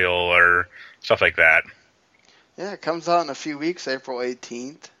material or stuff like that. Yeah, it comes out in a few weeks, April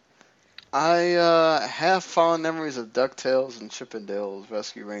 18th. I have fond memories of DuckTales and Chip 'n Dale's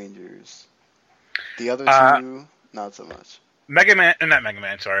Rescue Rangers. The other two, not so much. Not Mega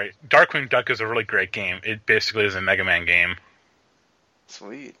Man, sorry. Darkwing Duck is a really great game. It basically is a Mega Man game.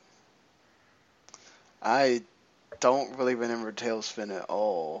 Sweet. I don't really remember Tailspin at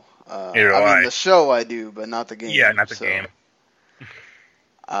all. I mean, the show I do, but not the game. Yeah, not the game.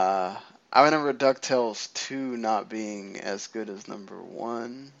 I remember DuckTales 2 not being as good as number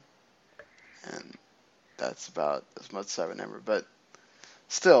 1. And that's about as much as I remember. But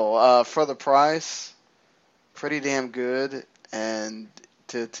still, for the price, pretty damn good. And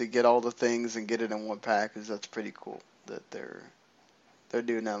to get all the things and get it in one package, that's pretty cool that they're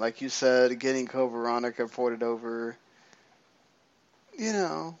doing that. Like you said, getting Code Veronica ported over.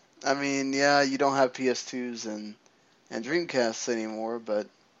 I mean, yeah, you don't have PS2s and Dreamcasts anymore, but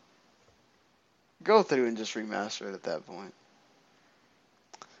go through and just remaster it at that point.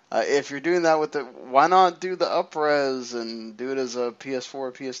 If you're doing that why not do the up-res and do it as a PS4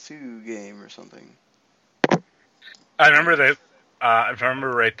 or PS2 game or something? I remember that, if I remember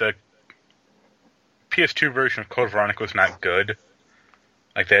right, the PS2 version of Code Veronica was not good.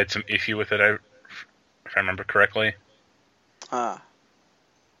 Like, they had some issue with it, if I remember correctly.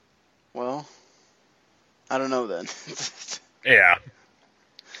 Well, I don't know then. Yeah.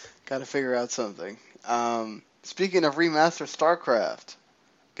 Gotta figure out something. Speaking of remastered StarCraft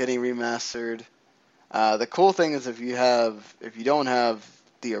getting remastered, the cool thing is if you don't have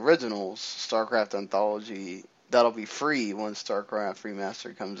the originals, StarCraft Anthology, that'll be free when StarCraft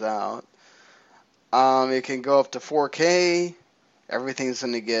Remastered comes out. It can go up to 4K. Everything's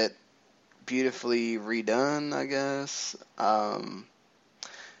going to get beautifully redone, I guess.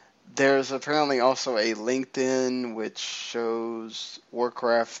 There's apparently also a LinkedIn which shows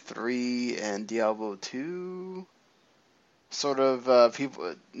Warcraft 3 and Diablo 2. Sort of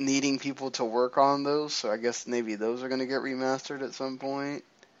people needing people to work on those, so I guess maybe those are going to get remastered at some point.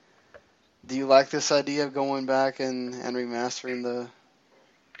 Do you like this idea of going back and remastering the...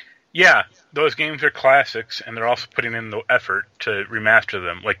 Yeah, those games are classics, and they're also putting in the effort to remaster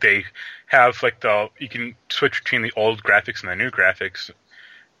them. Like, they have, like, you can switch between the old graphics and the new graphics,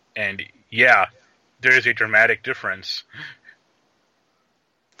 and, yeah, there is a dramatic difference.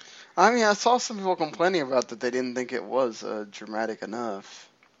 I mean, I saw some people complaining about that they didn't think it was dramatic enough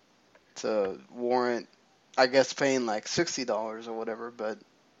to warrant, I guess, paying, like, $60 or whatever, but...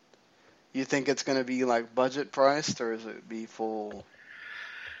 You think it's going to be like budget priced, or is it be full?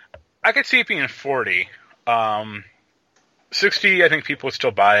 I could see it being 40. 60, I think people would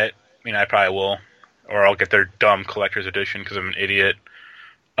still buy it. I mean, I probably will. Or I'll get their dumb collector's edition because I'm an idiot.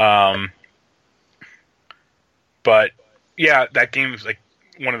 But, yeah, that game's like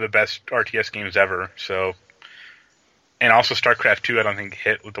one of the best RTS games ever. So, and also StarCraft 2, I don't think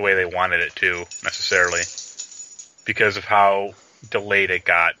hit the way they wanted it to, necessarily. Because of how delayed it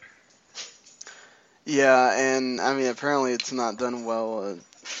got. Yeah, and I mean, apparently it's not done well,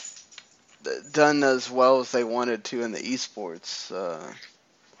 done as well as they wanted to in the esports.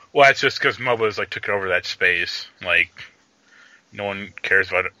 Well, that's just because MOBAs like took over that space. Like, no one cares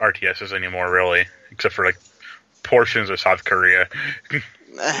about RTSs anymore, really, except for like portions of South Korea.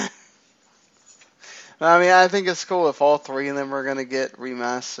 I mean, I think it's cool if all three of them are going to get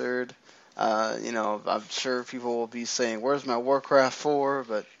remastered. I'm sure people will be saying, "Where's my Warcraft 4?"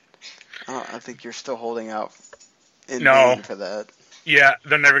 But I think you're still holding out in vain for that. Yeah,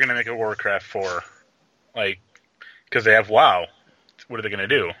 they're never going to make a Warcraft 4. Like, because they have WoW. What are they going to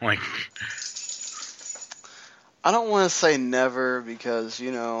do? Like, I don't want to say never because,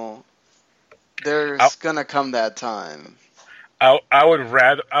 there's going to come that time. I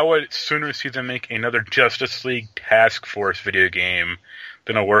would sooner see them make another Justice League Task Force video game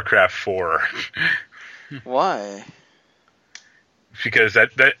than a Warcraft 4. Why? because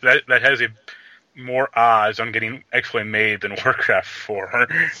that has a more odds on getting actually made than Warcraft 4.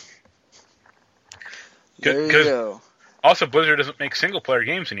 There you Because go. also Blizzard doesn't make single player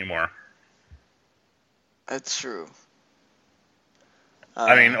games anymore. That's true.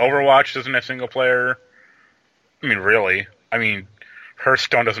 I mean, Overwatch doesn't have single player. I mean, really. I mean,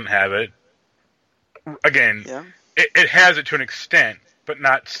 Hearthstone doesn't have it. Again, yeah. it has it to an extent, but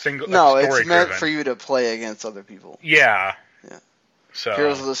not single. No, Like, it's story meant driven. for you to play against other people. Yeah. Yeah. So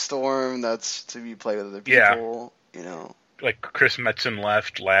Heroes of the Storm, that's to be played with other people. Yeah. You know. Like Chris Metzen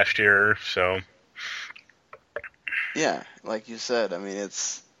left last year, so. Yeah, like you said, I mean,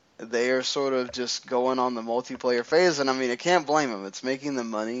 they are sort of just going on the multiplayer phase, and I mean, I can't blame them. It's making them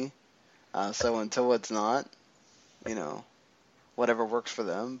money, so until it's not, you know, whatever works for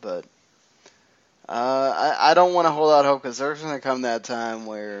them. But I don't want to hold out hope because there's going to come that time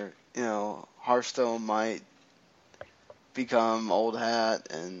where, you know, Hearthstone might become old hat,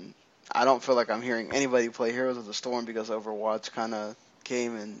 and I don't feel like I'm hearing anybody play Heroes of the Storm because Overwatch kind of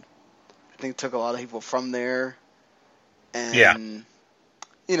came and I think took a lot of people from there. And, Yeah.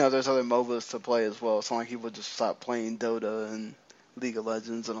 you know, there's other MOBAs to play as well. It's not like people just stop playing Dota and League of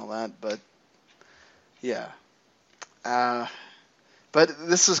Legends and all that. But, yeah. But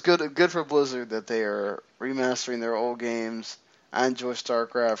this is good for Blizzard that they are remastering their old games. I enjoy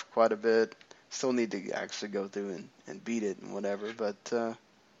StarCraft quite a bit. Still need to actually go through and beat it and whatever. But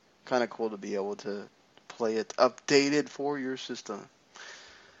kind of cool to be able to play it updated for your system.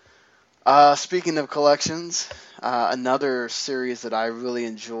 Speaking of collections, another series that I really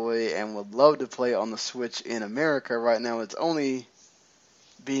enjoy and would love to play on the Switch in America right now, it's only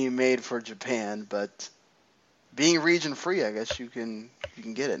being made for Japan, but being region free, I guess you can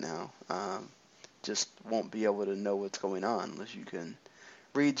get it now. Just won't be able to know what's going on unless you can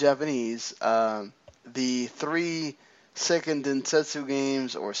read Japanese. The 3 Seiken Densetsu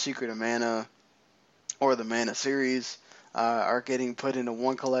games, or Secret of Mana, or the Mana series, are getting put into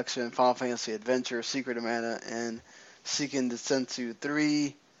one collection: Final Fantasy Adventure, Secret of Mana, and Seiken Densetsu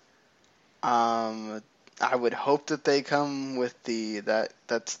 3. I would hope that they come with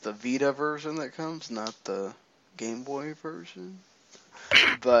that's the Vita version that comes, not the Game Boy version.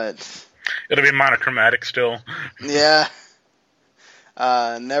 But It'll be monochromatic still. yeah,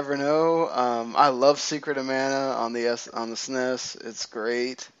 never know. I love Secret of Mana on the SNES. It's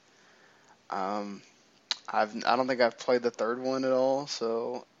great. I don't think I've played the third one at all,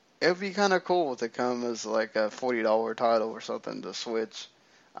 so it would be kind of cool to come as like a $40 title or something to Switch.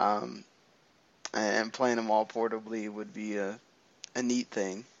 And playing them all portably would be a neat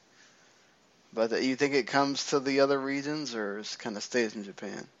thing. But you think it comes to the other regions, or it kind of stays in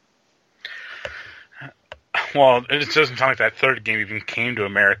Japan? Well, it doesn't sound like that third game even came to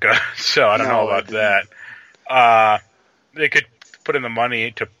America, so I don't know about that. They could put in the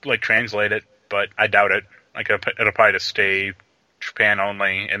money to like translate it, but I doubt it. Like it'll probably just stay Japan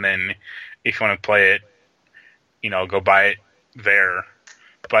only, and then if you want to play it, you know, go buy it there.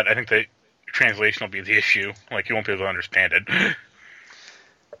 But I think the translation will be the issue. Like you won't be able to understand it.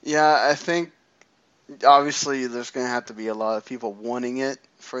 Yeah, I think obviously there's going to have to be a lot of people wanting it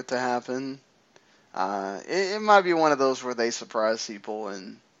for it to happen. It might be one of those where they surprise people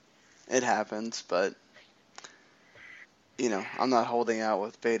and it happens, but you know, I'm not holding out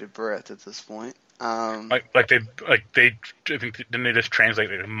with bated breath at this point. I think didn't they just translate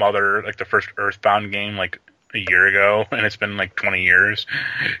like Mother, like the first Earthbound game, like a year ago, and it's been like 20 years.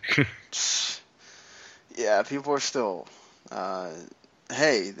 Yeah, people are still.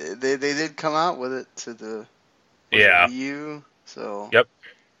 Hey, they did come out with it to the Wii U, so yep.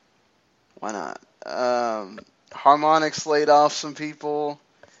 Why not? Harmonix laid off some people.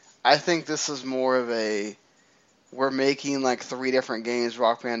 I think this is more of we're making like 3 different games.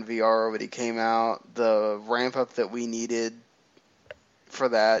 Rock Band VR already came out. The ramp up that we needed for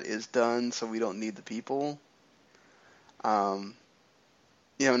that is done, so we don't need the people. You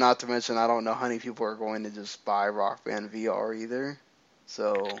know, not to mention, I don't know how many people are going to just buy Rock Band VR either.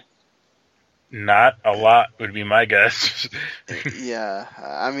 So, not a lot would be my guess. Yeah,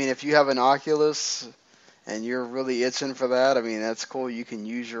 I mean, if you have an Oculus and you're really itching for that, I mean, that's cool. You can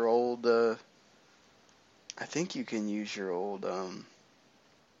use your old. I think you can use your old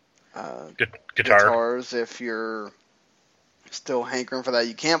guitars if you're still hankering for that.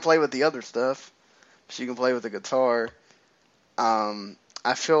 You can't play with the other stuff, so you can play with the guitar.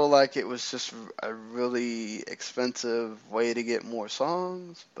 I feel like it was just a really expensive way to get more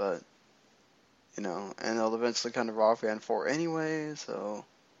songs, but you know, and they'll eventually come to Rock Band 4 anyway, so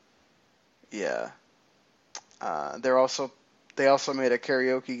yeah. They also made a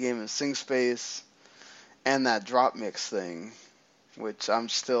karaoke game in SingSpace and that drop mix thing. which I'm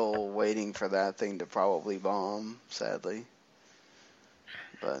still waiting for that thing to probably bomb, sadly.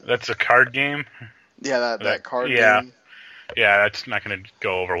 But That's a card game? yeah, that card yeah. game. Yeah, that's not going to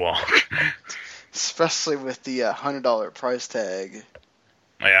go over well. Especially with the $100 price tag.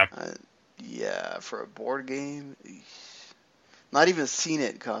 Yeah. Yeah, for a board game. Not even seen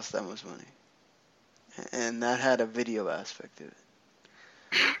it cost that much money. And that had a video aspect to it.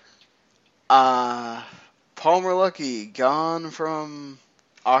 Palmer Luckey, gone from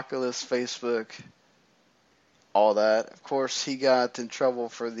Oculus, Facebook, all that. Of course, he got in trouble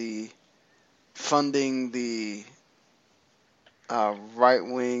for the funding the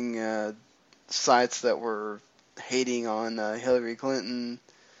right-wing sites that were hating on Hillary Clinton.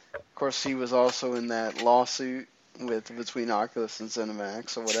 Of course, he was also in that lawsuit between Oculus and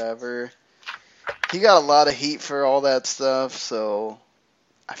ZeniMax or whatever. He got a lot of heat for all that stuff, so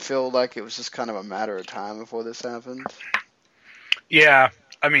I feel like it was just kind of a matter of time before this happened. Yeah,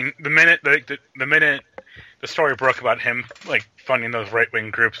 I mean, the minute the story broke about him like funding those right wing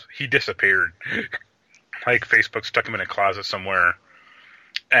groups, he disappeared. Like Facebook stuck him in a closet somewhere,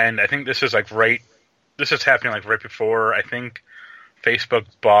 and I think this is happening like right before I think Facebook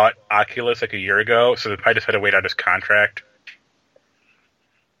bought Oculus like a year ago, so they probably just had to wait out his contract.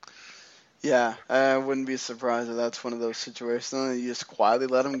 Yeah, I wouldn't be surprised if that's one of those situations. You just quietly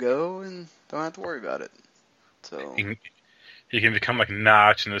let him go and don't have to worry about it. So He can become like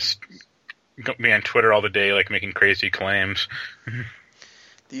Notch and just be on Twitter all the day, like making crazy claims.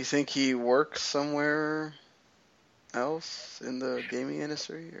 Do you think he works somewhere else in the gaming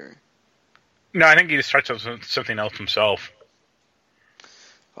industry, or? No, I think he just starts something else himself.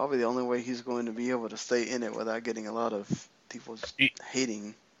 Probably the only way he's going to be able to stay in it without getting a lot of people just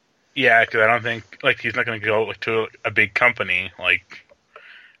hating. Yeah, because I don't think he's not going to go to a big company. Like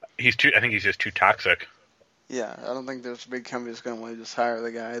I think he's just too toxic. Yeah, I don't think there's a big company that's going to want to just hire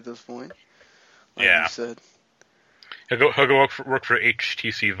the guy at this point. Like yeah, you said. He'll go work for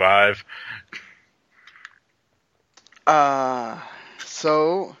HTC Vive.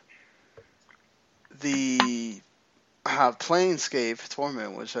 So the Planescape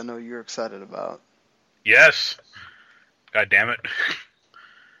Torment, which I know you're excited about. Yes. God damn it.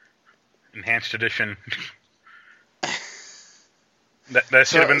 Enhanced edition. that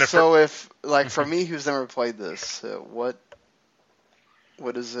should have been the So if, like, for me who's never played this, what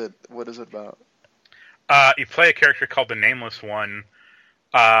is it about? You play a character called the Nameless One.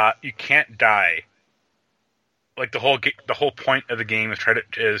 You can't die. Like the whole point of the game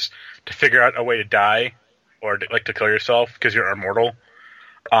is to figure out a way to die, or to kill yourself because you're immortal.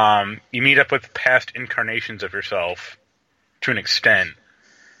 You meet up with past incarnations of yourself to an extent.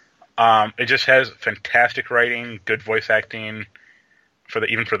 It just has fantastic writing, good voice acting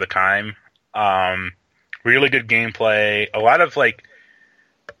even for the time. Really good gameplay. A lot of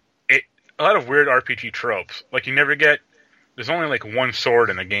weird RPG tropes. Like there's only like one sword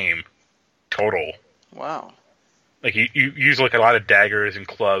in the game total. Wow. Like you use like a lot of daggers and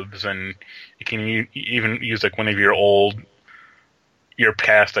clubs, and you can even use like one of your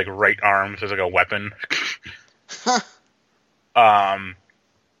past like right arms as like a weapon.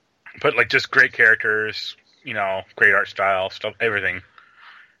 But like just great characters, great art style, stuff, everything.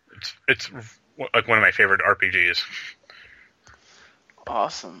 It's like one of my favorite RPGs.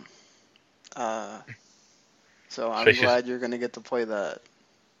 Awesome. So I'm glad you're going to get to play that.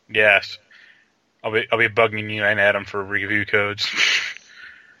 Yes. I'll be bugging you and Adam for review codes.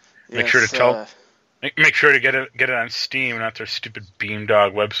 Make sure to get it on Steam, not their stupid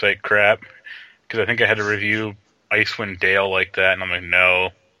Beamdog website crap. Because I think I had to review Icewind Dale like that, and I'm like, no,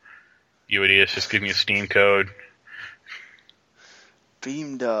 you idiots, just give me a Steam code.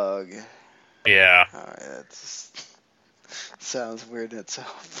 Beamdog. Yeah. Alright, that sounds weird in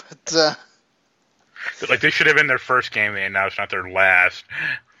itself, but like they should have been their first game, and now it's not their last.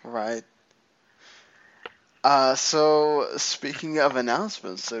 Right. So speaking of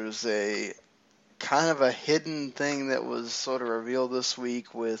announcements, there's a kind of a hidden thing that was sort of revealed this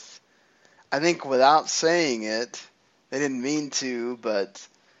week with, I think without saying it, they didn't mean to, but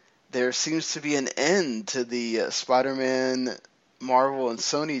there seems to be an end to the Spiderman, Marvel, and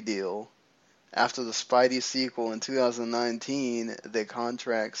Sony deal. After the Spidey sequel in 2019, the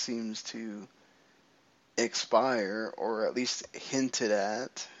contract seems to expire, or at least hinted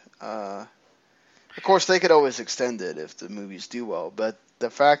at. Of course, they could always extend it if the movies do well, but the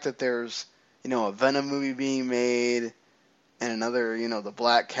fact that there's, a Venom movie being made, and another, the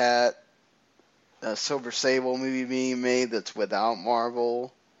Black Cat, Silver Sable movie being made that's without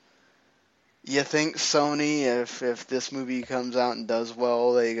Marvel, you think Sony, if this movie comes out and does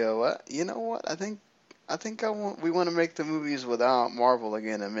well, they go, you know what, I think I think we want to make the movies without Marvel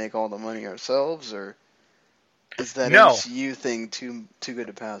again and make all the money ourselves, or is that No. MCU thing too good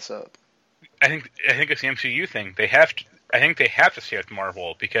to pass up? I think it's the MCU thing. I think they have to stay with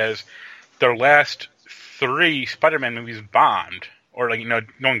Marvel because their last 3 Spider-Man movies bombed, or no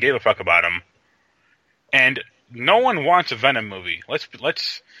one gave a fuck about them, and no one wants a Venom movie.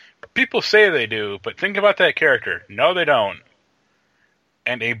 Let's people say they do, but think about that character. No, they don't.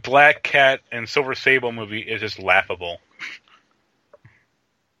 And a Black Cat and Silver Sable movie is just laughable.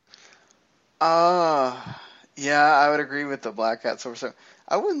 Yeah, I would agree with the Black Cat Silver Sable.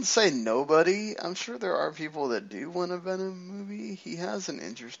 I wouldn't say nobody. I'm sure there are people that do want a Venom movie. He has an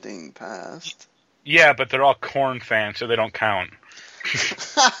interesting past. Yeah, but they're all Korn fans, so they don't count.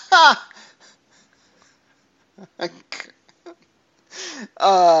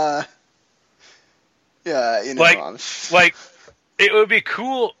 Yeah, like it would be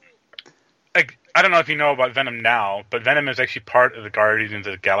cool. Like, I don't know if you know about Venom now, but Venom is actually part of the Guardians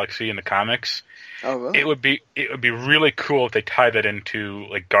of the Galaxy in the comics. Oh, really? It would be really cool if they tie that into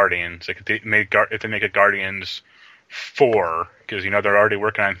like Guardians. Like if they make a Guardians 4, because they're already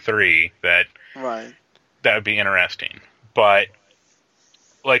working on 3. Right. That would be interesting. But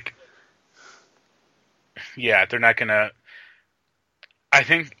like, yeah, they're not gonna. I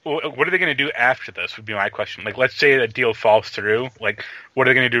think, what are they going to do after this would be my question. Like, let's say that deal falls through. Like, what are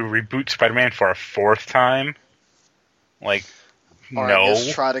they going to do? Reboot Spider-Man for a 4th time? Like, or no. I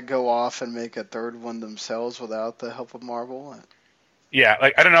guess try to go off and make a 3rd one themselves without the help of Marvel? Yeah,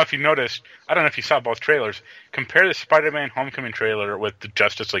 like, I don't know if you noticed. I don't know if you saw both trailers. Compare the Spider-Man Homecoming trailer with the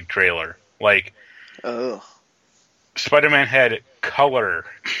Justice League trailer. Like, Spider-Man had color.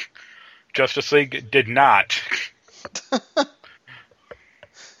 Justice League did not.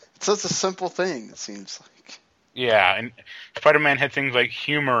 It's such a simple thing, it seems like. Yeah, and Spider-Man had things like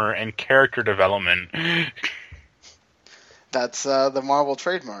humor and character development. That's the Marvel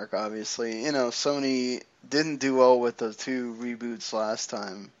trademark, obviously. Sony didn't do well with the 2 reboots last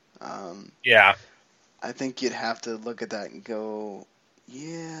time. Yeah. I think you'd have to look at that and go,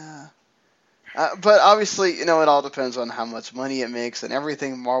 yeah. But obviously, it all depends on how much money it makes, and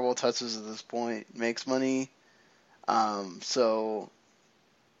everything Marvel touches at this point makes money. So...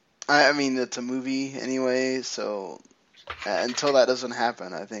 I mean, it's a movie anyway, so until that doesn't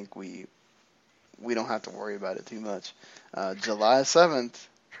happen, I think we don't have to worry about it too much. July 7th,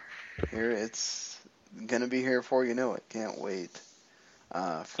 here it's gonna be here before you know it. Can't wait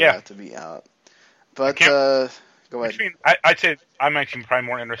for that to be out. But go ahead. I'd say I'm actually probably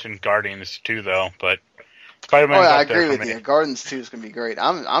more interested in Guardians 2, though. But Spider-Man. Oh, yeah, I agree with you. Guardians 2 is gonna be great.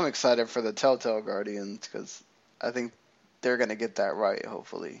 I'm excited for the Telltale Guardians because I think they're gonna get that right.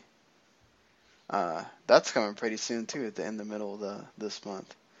 Hopefully. That's coming pretty soon too, at the end, the middle of this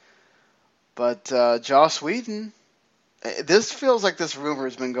month. But Joss Whedon, this feels like this rumor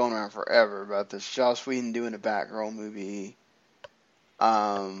has been going around forever about this Joss Whedon doing a Batgirl movie.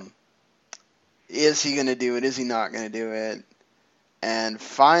 Is he going to do it? Is he not going to do it? And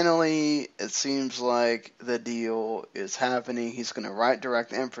finally, it seems like the deal is happening. He's going to write,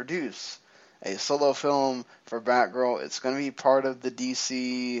 direct, and produce a solo film for Batgirl. It's going to be part of the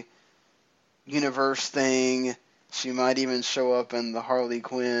DC universe thing. She might even show up in the Harley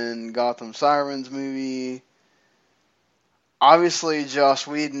Quinn Gotham Sirens movie. Obviously, Joss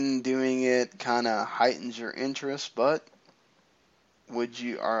Whedon doing it kind of heightens your interest, but would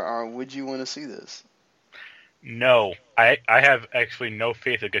you want to see this? No, I have actually no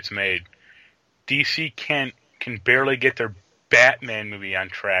faith it gets made. DC can barely get their Batman movie on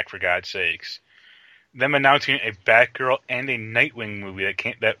track, for God's sakes. Them announcing a Batgirl and a Nightwing movie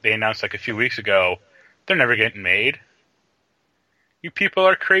that they announced like a few weeks ago, they're never getting made. You people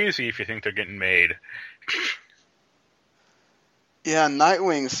are crazy if you think they're getting made. Yeah,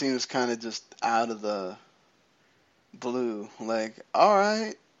 Nightwing seems kind of just out of the blue. Like,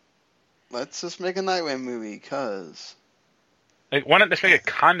 alright, let's just make a Nightwing movie, cuz. Like, why not just make a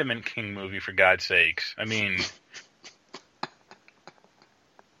Condiment King movie, for God's sakes? I mean...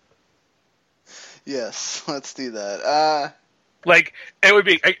 Yes, let's do that. Like, it would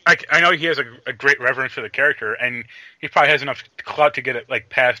be... I know he has a great reverence for the character, and he probably has enough clout to get it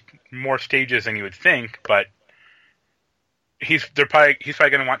past more stages than you would think, but he's probably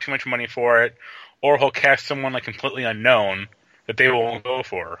going to want too much money for it, or he'll cast someone completely unknown that they won't go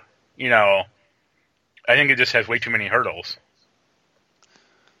for. I think it just has way too many hurdles.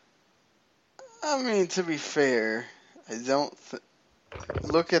 I mean, to be fair, I don't...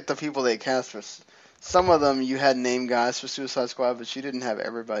 Look at the people they cast for... Some of them you had name guys for Suicide Squad, but you didn't have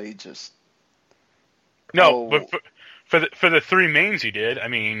everybody just... No, but for the 3 mains you did. I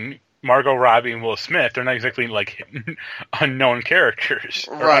mean, Margot Robbie and Will Smith, they're not exactly like unknown characters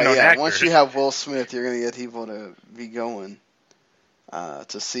or Right, unknown yeah. actors. Once you have Will Smith, you're going to get people to be going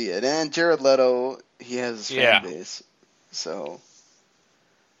to see it. And Jared Leto, he has his fan base. So,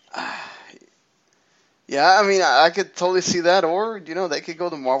 yeah, I mean, I could totally see that. Or, they could go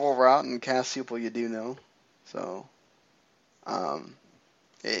the Marvel route and cast people you do know. So,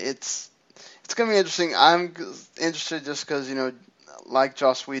 it's going to be interesting. I'm interested just because, like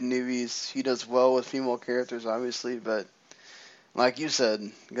Joss Whedon movies, he does well with female characters, obviously, but like you said,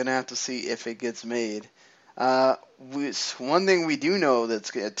 going to have to see if it gets made. One thing we do know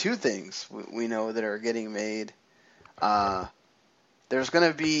two things we know that are getting made. There's going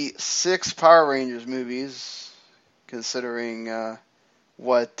to be 6 Power Rangers movies, considering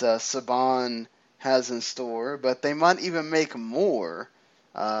what Saban has in store, but they might even make more.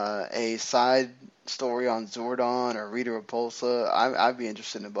 A side story on Zordon or Rita Repulsa. I'd be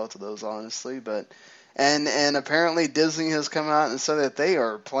interested in both of those, honestly. But and apparently Disney has come out and said that they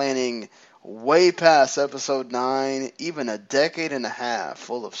are planning way past Episode 9, even a decade and a half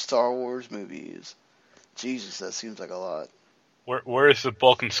full of Star Wars movies. Jesus, that seems like a lot. Where is the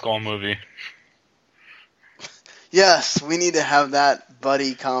Bulk and Skull movie? Yes, we need to have that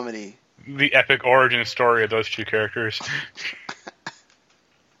buddy comedy. The epic origin story of those two characters.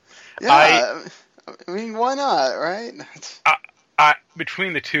 Yeah, I mean, why not, right?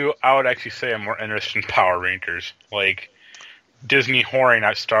 Between the two, I would actually say I'm more interested in Power Rangers. Like, Disney whoring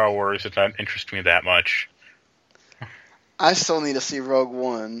out Star Wars does not interest me that much. I still need to see Rogue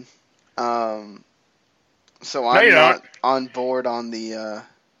One. So I'm not on board on the...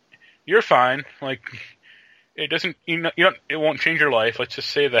 You're fine. Like, it doesn't... it won't change your life, let's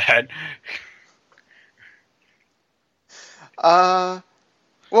just say that.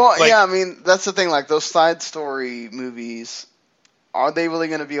 Well, yeah, I mean, that's the thing, like, those side story movies, are they really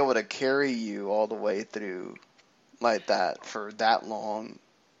going to be able to carry you all the way through like that for that long?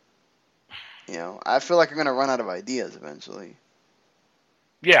 I feel like you're going to run out of ideas eventually.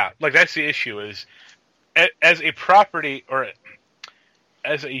 Yeah, like, that's the issue, is, as a property, or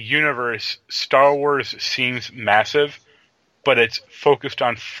as a universe, Star Wars seems massive, but it's focused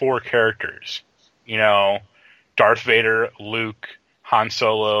on 4 characters. Darth Vader, Luke, Han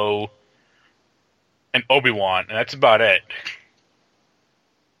Solo, and Obi-Wan, and that's about it.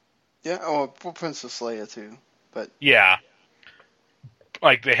 Yeah, well, Princess Leia too, but... Yeah.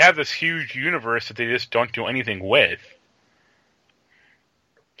 Like, they have this huge universe that they just don't do anything with.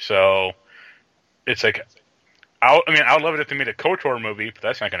 So, it's like... I would love it if they made a KOTOR movie, but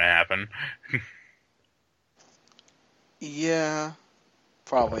that's not going to happen. Yeah,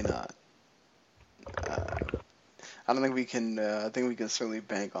 probably not. I don't think we can. I think we can certainly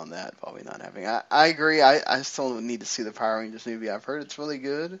bank on that probably not happening. I agree. I still need to see the Power Rangers movie. I've heard it's really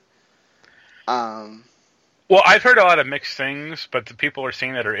good. Well, I've heard a lot of mixed things, but the people are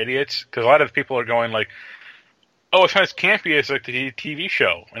saying that are idiots, because a lot of people are going like, "Oh, it's not as campy as like the TV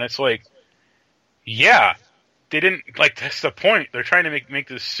show," and it's like, yeah, they didn't like. That's the point. They're trying to make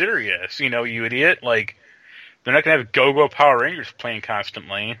this serious. You idiot. Like, they're not gonna have Go-Go Power Rangers playing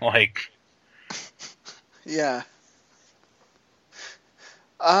constantly. Like, yeah.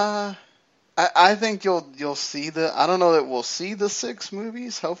 I think you'll see I don't know that we'll see the 6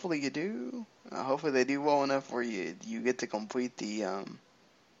 movies. Hopefully you do. Hopefully they do well enough where you get to complete the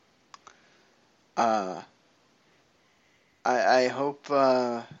I hope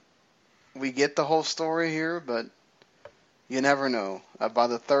we get the whole story here, but you never know. By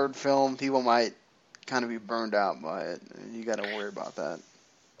the 3rd film, people might kind of be burned out by it. You got to worry about that.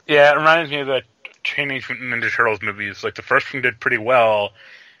 Yeah, it reminds me of the Teenage Mutant Ninja Turtles movies. Like, the first one did pretty well,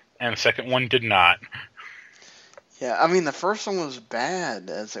 and the second one did not. Yeah, I mean, the first one was bad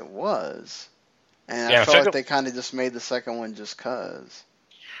as it was. And I felt like they kind of just made the second one just 'cause.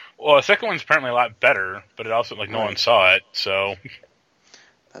 Well, the second one's apparently a lot better, but it also, no one saw it, so...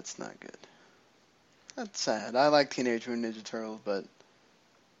 That's not good. That's sad. I like Teenage Mutant Ninja Turtles, but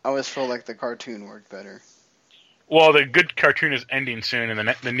I always feel like the cartoon worked better. Well, the good cartoon is ending soon,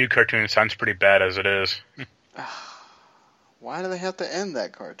 and the new cartoon sounds pretty bad as it is. Why do they have to end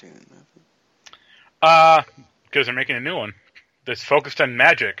that cartoon? Because they're making a new one that's focused on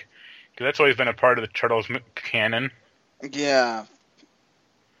magic. Because that's always been a part of the Turtles canon. Yeah.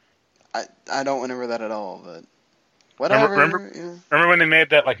 I don't remember that at all, but whatever. Remember when they made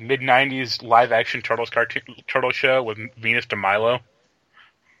that mid-90s live-action Turtle show with Venus de Milo?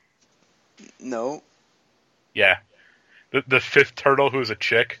 No. Yeah. The 5th turtle who's a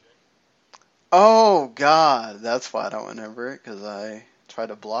chick. Oh, God. That's why I don't remember it, because I tried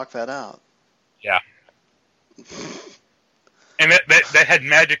to block that out. Yeah. And that had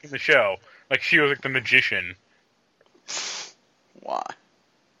magic in the show. Like, she was like the magician. Why?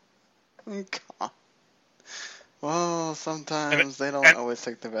 God. Well, sometimes they don't always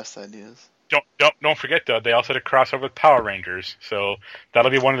take the best ideas. Don't forget though, they also had a crossover with Power Rangers, so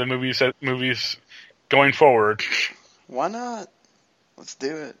that'll be one of the movies going forward. Why not? Let's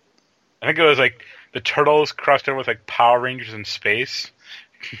do it. I think it was like the Turtles crossed over with like Power Rangers in space.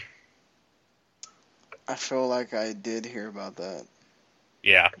 I feel like I did hear about that.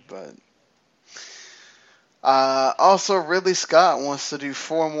 Yeah. But also, Ridley Scott wants to do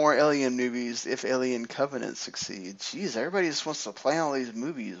 4 more Alien movies if Alien Covenant succeeds. Jeez, everybody just wants to plan all these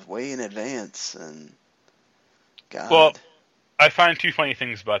movies way in advance, and God. Well, I find 2 funny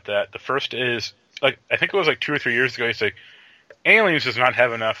things about that. The first is, like, I think it was like 2 or 3 years ago, he's like, Aliens does not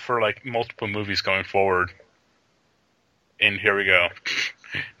have enough for like multiple movies going forward. And here we go.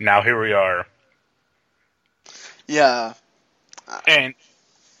 Now here we are. Yeah. And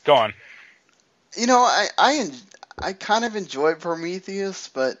go on. You know, I kind of enjoyed Prometheus,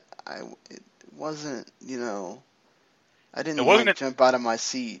 but it wasn't, you know, I didn't jump out of my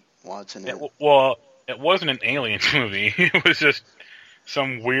seat watching it. Well, it wasn't an Aliens movie. It was just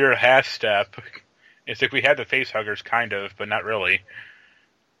some weird half step. It's like we had the facehuggers, kind of, but not really.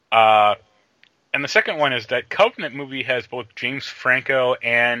 And the second one is that Covenant movie has both James Franco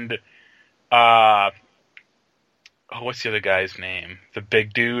and what's the other guy's name? The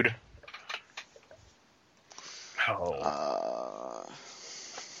big dude. Let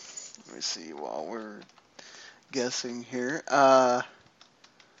me see while we're guessing here. I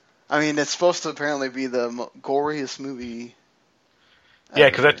mean, it's supposed to apparently be the goriest movie. Yeah,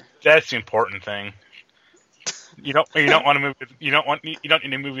 because that's the important thing. You don't want a movie. You don't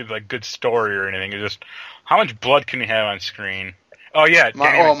need a movie with a good story or anything. It's just how much blood can you have on screen? Oh yeah,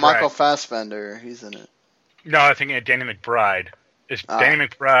 Michael Fassbender, he's in it. No, I think Danny McBride. It's Danny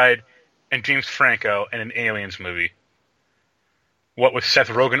McBride and James Franco in an Aliens movie. What, was Seth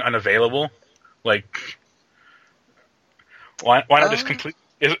Rogen unavailable? Like, why not just complete?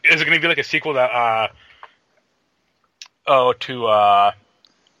 Is it going to be like a sequel to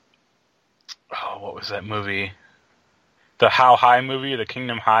what was that movie? The How High movie, the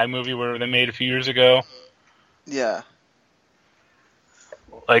Kingdom High movie, where they made a few years ago. Yeah.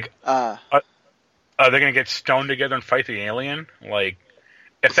 Like, are they going to get stoned together and fight the alien? Like,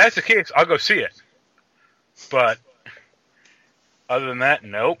 if that's the case, I'll go see it. But other than that,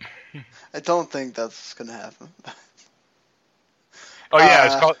 nope. I don't think that's going to happen. Oh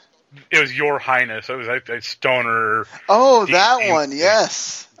yeah, it was Your Highness. It was like a stoner. Oh, that one,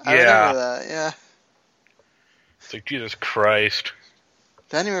 yes. Yeah. I remember that, yeah. It's like, Jesus Christ.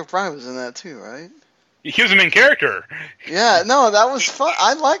 Danny McBride was in that too, right? He was the main character. Yeah, no, that was fun.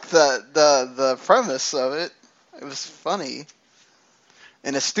 I liked the premise of it. It was funny.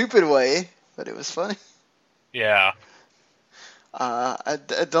 In a stupid way, but it was funny. Yeah. I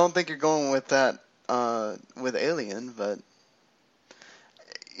don't think you're going with that with Alien, but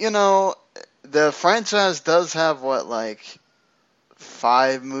you know, the franchise does have like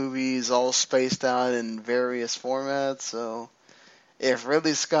 5 movies all spaced out in various formats, so if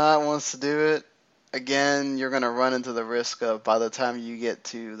Ridley Scott wants to do it, again, you're going to run into the risk of by the time you get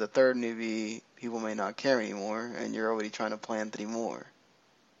to the 3rd movie, people may not care anymore, and you're already trying to plan 3 more.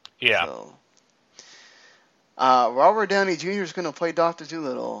 Yeah. So, Robert Downey Jr. is going to play Dr.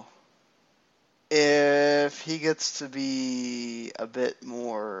 Dolittle. If he gets to be a bit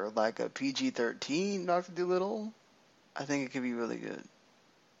more like a PG-13 Dr. Dolittle, I think it could be really good.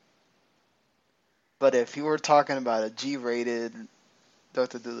 But if you were talking about a G-rated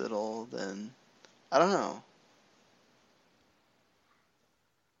Dr. Dolittle, then I don't know.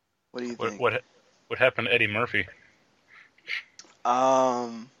 What do you think? What happened to Eddie Murphy?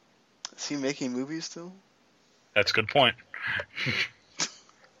 Is he making movies still? That's a good point.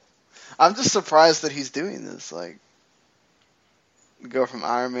 I'm just surprised that he's doing this. Like, go from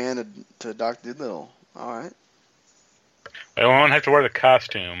Iron Man to Dr. Dolittle. All right. I won't have to wear the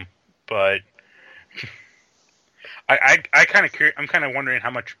costume, but I'm kind of wondering how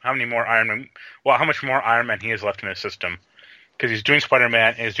much more Iron Man he has left in his system, because he's doing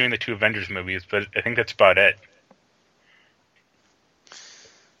Spider-Man and he's doing the 2 Avengers movies, but I think that's about it.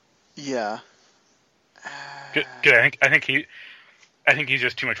 Yeah. I think he's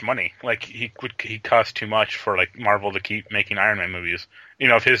just too much money. Like, he cost too much for like Marvel to keep making Iron Man movies. You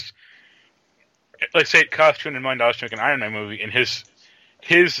know, if let's say it costs $200 million to make an Iron Man movie, and his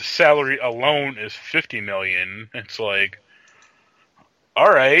salary alone is $50 million. It's like, all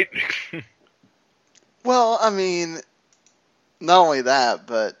right. Well, I mean, not only that,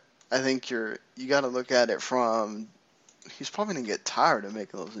 but I think you got to look at it from he's probably gonna get tired of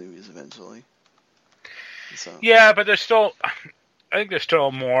making those movies eventually. So. Yeah, but there's still, I think there's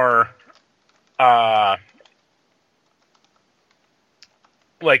still more,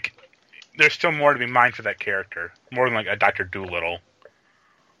 like, there's still more to be mined for that character, more than like a Dr. Dolittle,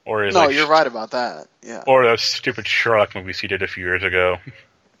 or no, you're right about that. Yeah. Or those stupid Sherlock movies he did a few years ago.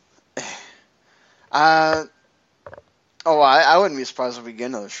 I wouldn't be surprised if we get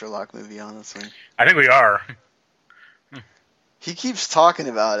another Sherlock movie, honestly. I think we are. He keeps talking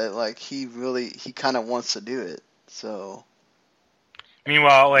about it like he kind of wants to do it. So.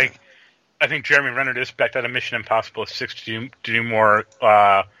 Meanwhile, like, I think Jeremy Renner just backed out of Mission Impossible 6 to do more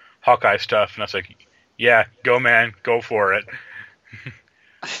Hawkeye stuff, and I was like, yeah, go man, go for it.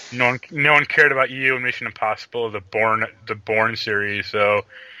 No one cared about you in Mission Impossible, the Bourne series, so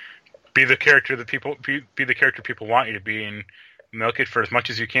be the character that people be the character people want you to be, and milk it for as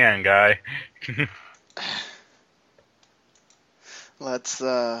much as you can, guy. Let's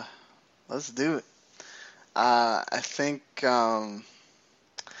do it. I think I'm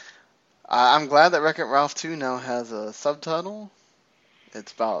glad that Wreck-It Ralph 2 now has a subtitle.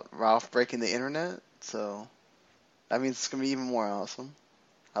 It's about Ralph breaking the internet, so that means it's gonna be even more awesome.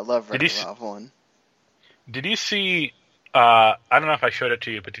 I love Wreck-It Ralph 1. Did you see? I don't know if I showed it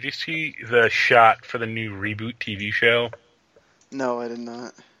to you, but did you see the shot for the new reboot TV show? No, I did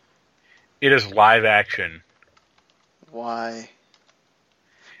not. It is live action. Why?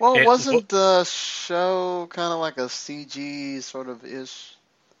 Well, wasn't the show kind of like a CG sort of ish?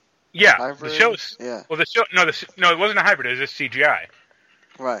 Yeah, hybrid? The show's. Yeah. Well, the show. No, it wasn't a hybrid. It was just CGI.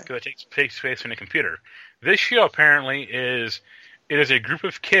 Right. Because it takes place in a computer. This show apparently is. It is a group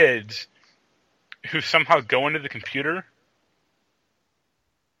of kids who somehow go into the computer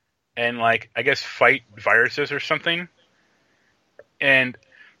and, like, I guess fight viruses or something. And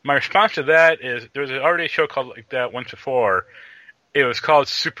my response to that is there was already a show called like that once before. It was called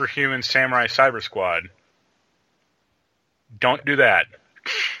Superhuman Samurai Cyber Squad. Don't do that.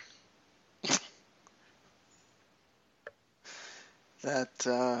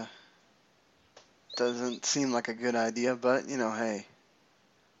 That doesn't seem like a good idea, but, hey,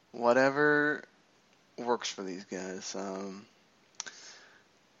 whatever works for these guys.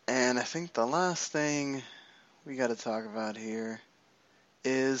 And I think the last thing we got to talk about here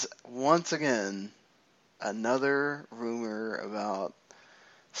is, once again, another rumor about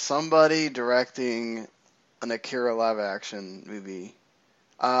somebody directing an Akira live-action movie.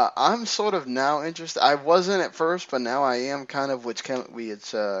 I'm sort of now interested. I wasn't at first, but now I am kind of, which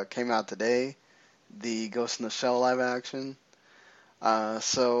came out today, the Ghost in the Shell live-action.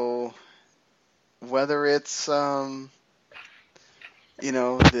 So whether it's, the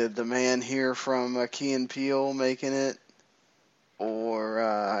man here from Key and Peele making it, or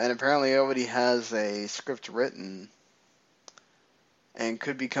and apparently everybody has a script written and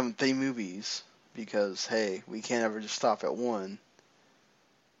could become 3 movies because, hey, we can't ever just stop at one.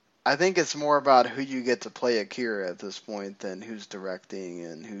 I think it's more about who you get to play Akira at this point than who's directing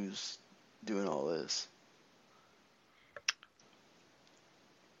and who's doing all this.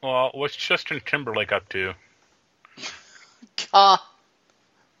 Well, what's Justin Timberlake up to? God.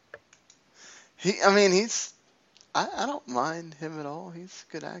 I don't mind him at all. He's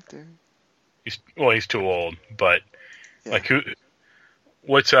a good actor. He's too old, but Yeah. like could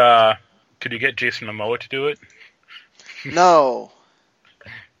you get Jason Momoa to do it? No.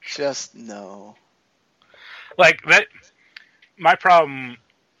 Just no. Like that. My problem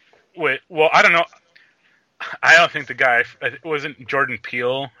I don't know. I don't think the guy it wasn't Jordan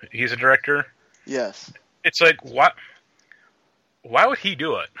Peele. He's a director. Yes. It's like what? Why would he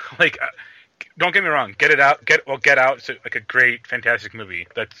do it? Like, don't get me wrong. Get Out. It's like a great, fantastic movie.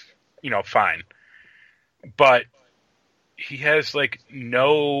 That's fine. But he has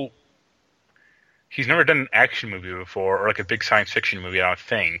he's never done an action movie before, or like a big science fiction movie, I don't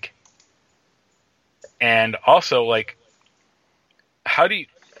think. And also, like, how do you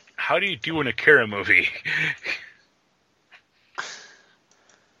do an Akira movie?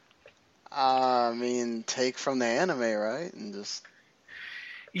 Take from the anime, right? And just...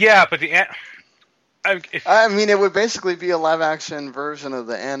 Yeah, but it would basically be a live-action version of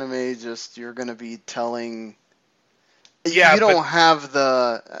the anime, just you're going to be telling... Yeah, you don't have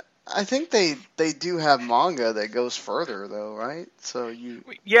the... I think they do have manga that goes further, though, right? So you...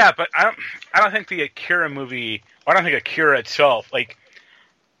 Yeah, but I don't think the Akira movie... I don't think Akira itself, like,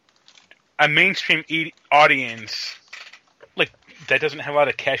 a mainstream audience, like, that doesn't have a lot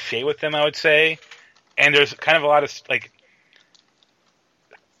of cachet with them, I would say. And there's kind of a lot of, like,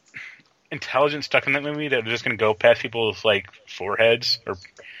 intelligence stuff in that movie that are just going to go past people's, like, foreheads, or,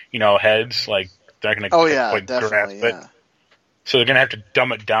 heads, like, they're not going Oh to yeah, quite definitely, grasp yeah. it. So they're going to have to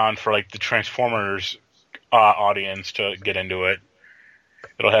dumb it down for like the Transformers audience to get into it.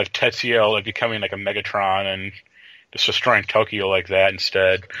 It'll have Tetsuo like becoming like a Megatron and just destroying Tokyo like that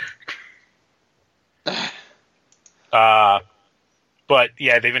instead. But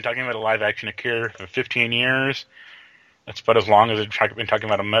yeah, they've been talking about a live action Akira for 15 years. That's about as long as they've been talking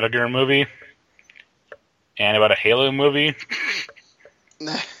about a Metal Gear movie and about a Halo movie.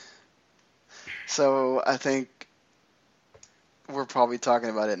 So I think we're probably talking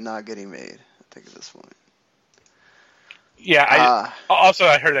about it not getting made. I think at this point. Yeah,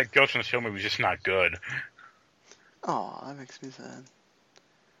 I heard that Ghost in the Shell movie was just not good. Oh, that makes me sad.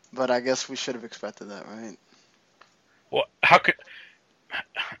 But I guess we should have expected that, right? Well, how could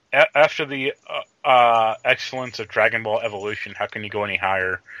after the excellence of Dragon Ball Evolution, how can you go any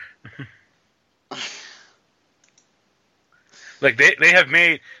higher? Like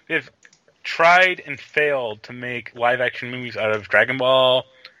they've tried and failed to make live action movies out of Dragon Ball,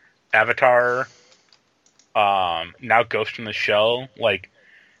 Avatar, now Ghost in the Shell. Like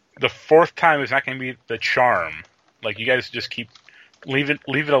the fourth time is not going to be the charm. Like you guys just leave it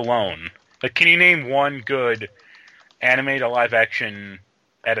alone. Like, can you name one good anime to live action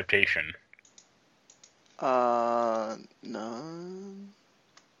adaptation? No.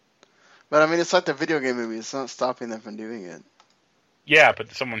 But I mean, it's like the video game movie. It's not stopping them from doing it. Yeah,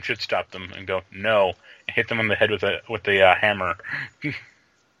 but someone should stop them and go no, and hit them on the head with a hammer.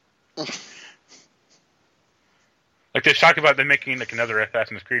 Like they talk about them making like another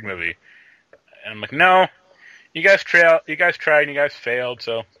Assassin's Creed movie, and I'm like, no, you guys tried, and you guys failed,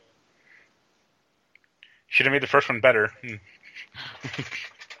 so should have made the first one better.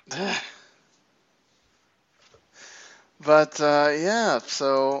 But yeah,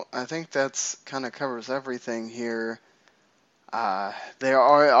 so I think that's kind of covers everything here. There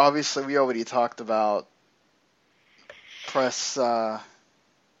are obviously we already talked about press the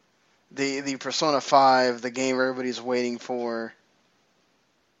Persona 5, the game everybody's waiting for,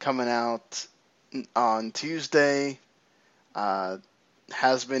 coming out on Tuesday.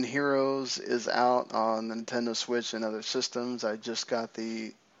 Has Been Heroes is out on Nintendo Switch and other systems. I just got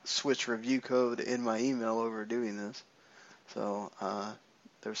the Switch review code in my email over doing this. So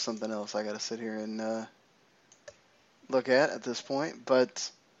there's something else I got to sit here and look at this point. But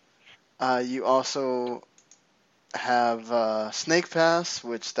you also have Snake Pass,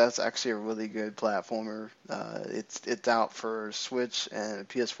 which that's actually a really good platformer. It's out for Switch and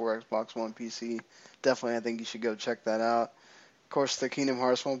PS4, Xbox One, PC. Definitely, I think you should go check that out. Of course, the Kingdom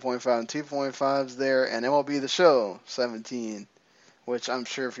Hearts 1.5 and 2.5 is there, and MLB The Show 17, which I'm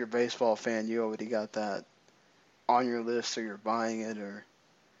sure if you're a baseball fan, you already got that on your list, or you're buying it, or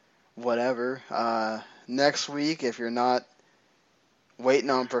whatever. Next week, if you're not waiting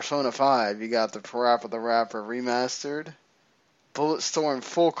on Persona 5, you got the Parappa the Rapper Remastered, Bulletstorm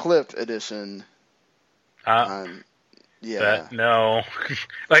Full Clip Edition. Yeah. No.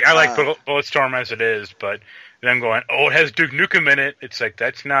 Like, I like Bulletstorm as it is, but then I'm going, oh, it has Duke Nukem in it. It's like,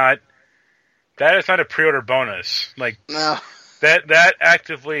 that is not a pre-order bonus. Like, no. That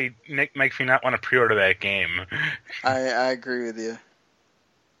actively makes me not want to pre-order that game. I agree with you.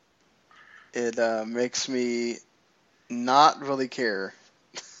 It makes me not really care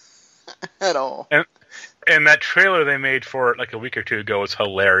at all. And that trailer they made for it like a week or two ago was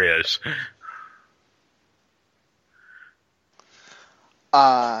hilarious.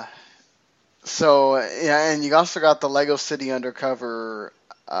 So yeah, and you also got the Lego City Undercover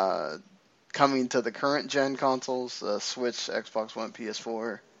coming to the current gen consoles, Switch, Xbox One,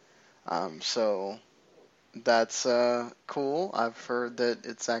 PS4. So that's cool. I've heard that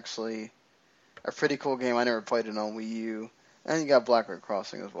it's actually a pretty cool game. I never played it on Wii U. And you got Blackwood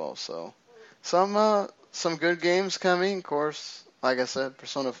Crossing as well. So some good games coming. Of course, like I said,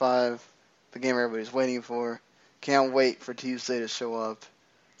 Persona 5, the game everybody's waiting for. Can't wait for Tuesday to show up.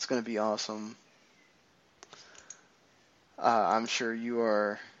 It's going to be awesome. I'm sure you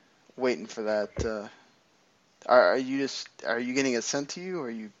are waiting for that. Are you getting it sent to you, or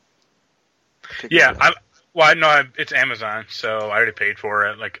are you? Yeah, it's Amazon, so I already paid for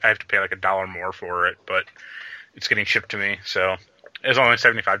it. Like, I have to pay like $1 more for it, but it's getting shipped to me. So it's only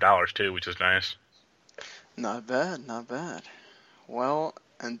 $75 too, which is nice. Not bad, not bad. Well,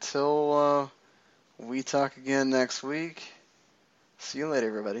 until we talk again next week. See you later,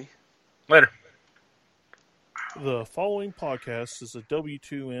 everybody. Later. The following podcast is a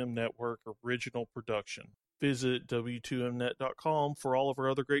W2M Network original production. Visit W2Mnet.com for all of our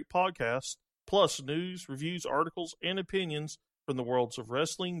other great podcasts, plus news, reviews, articles, and opinions from the worlds of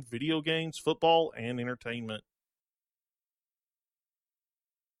wrestling, video games, football, and entertainment.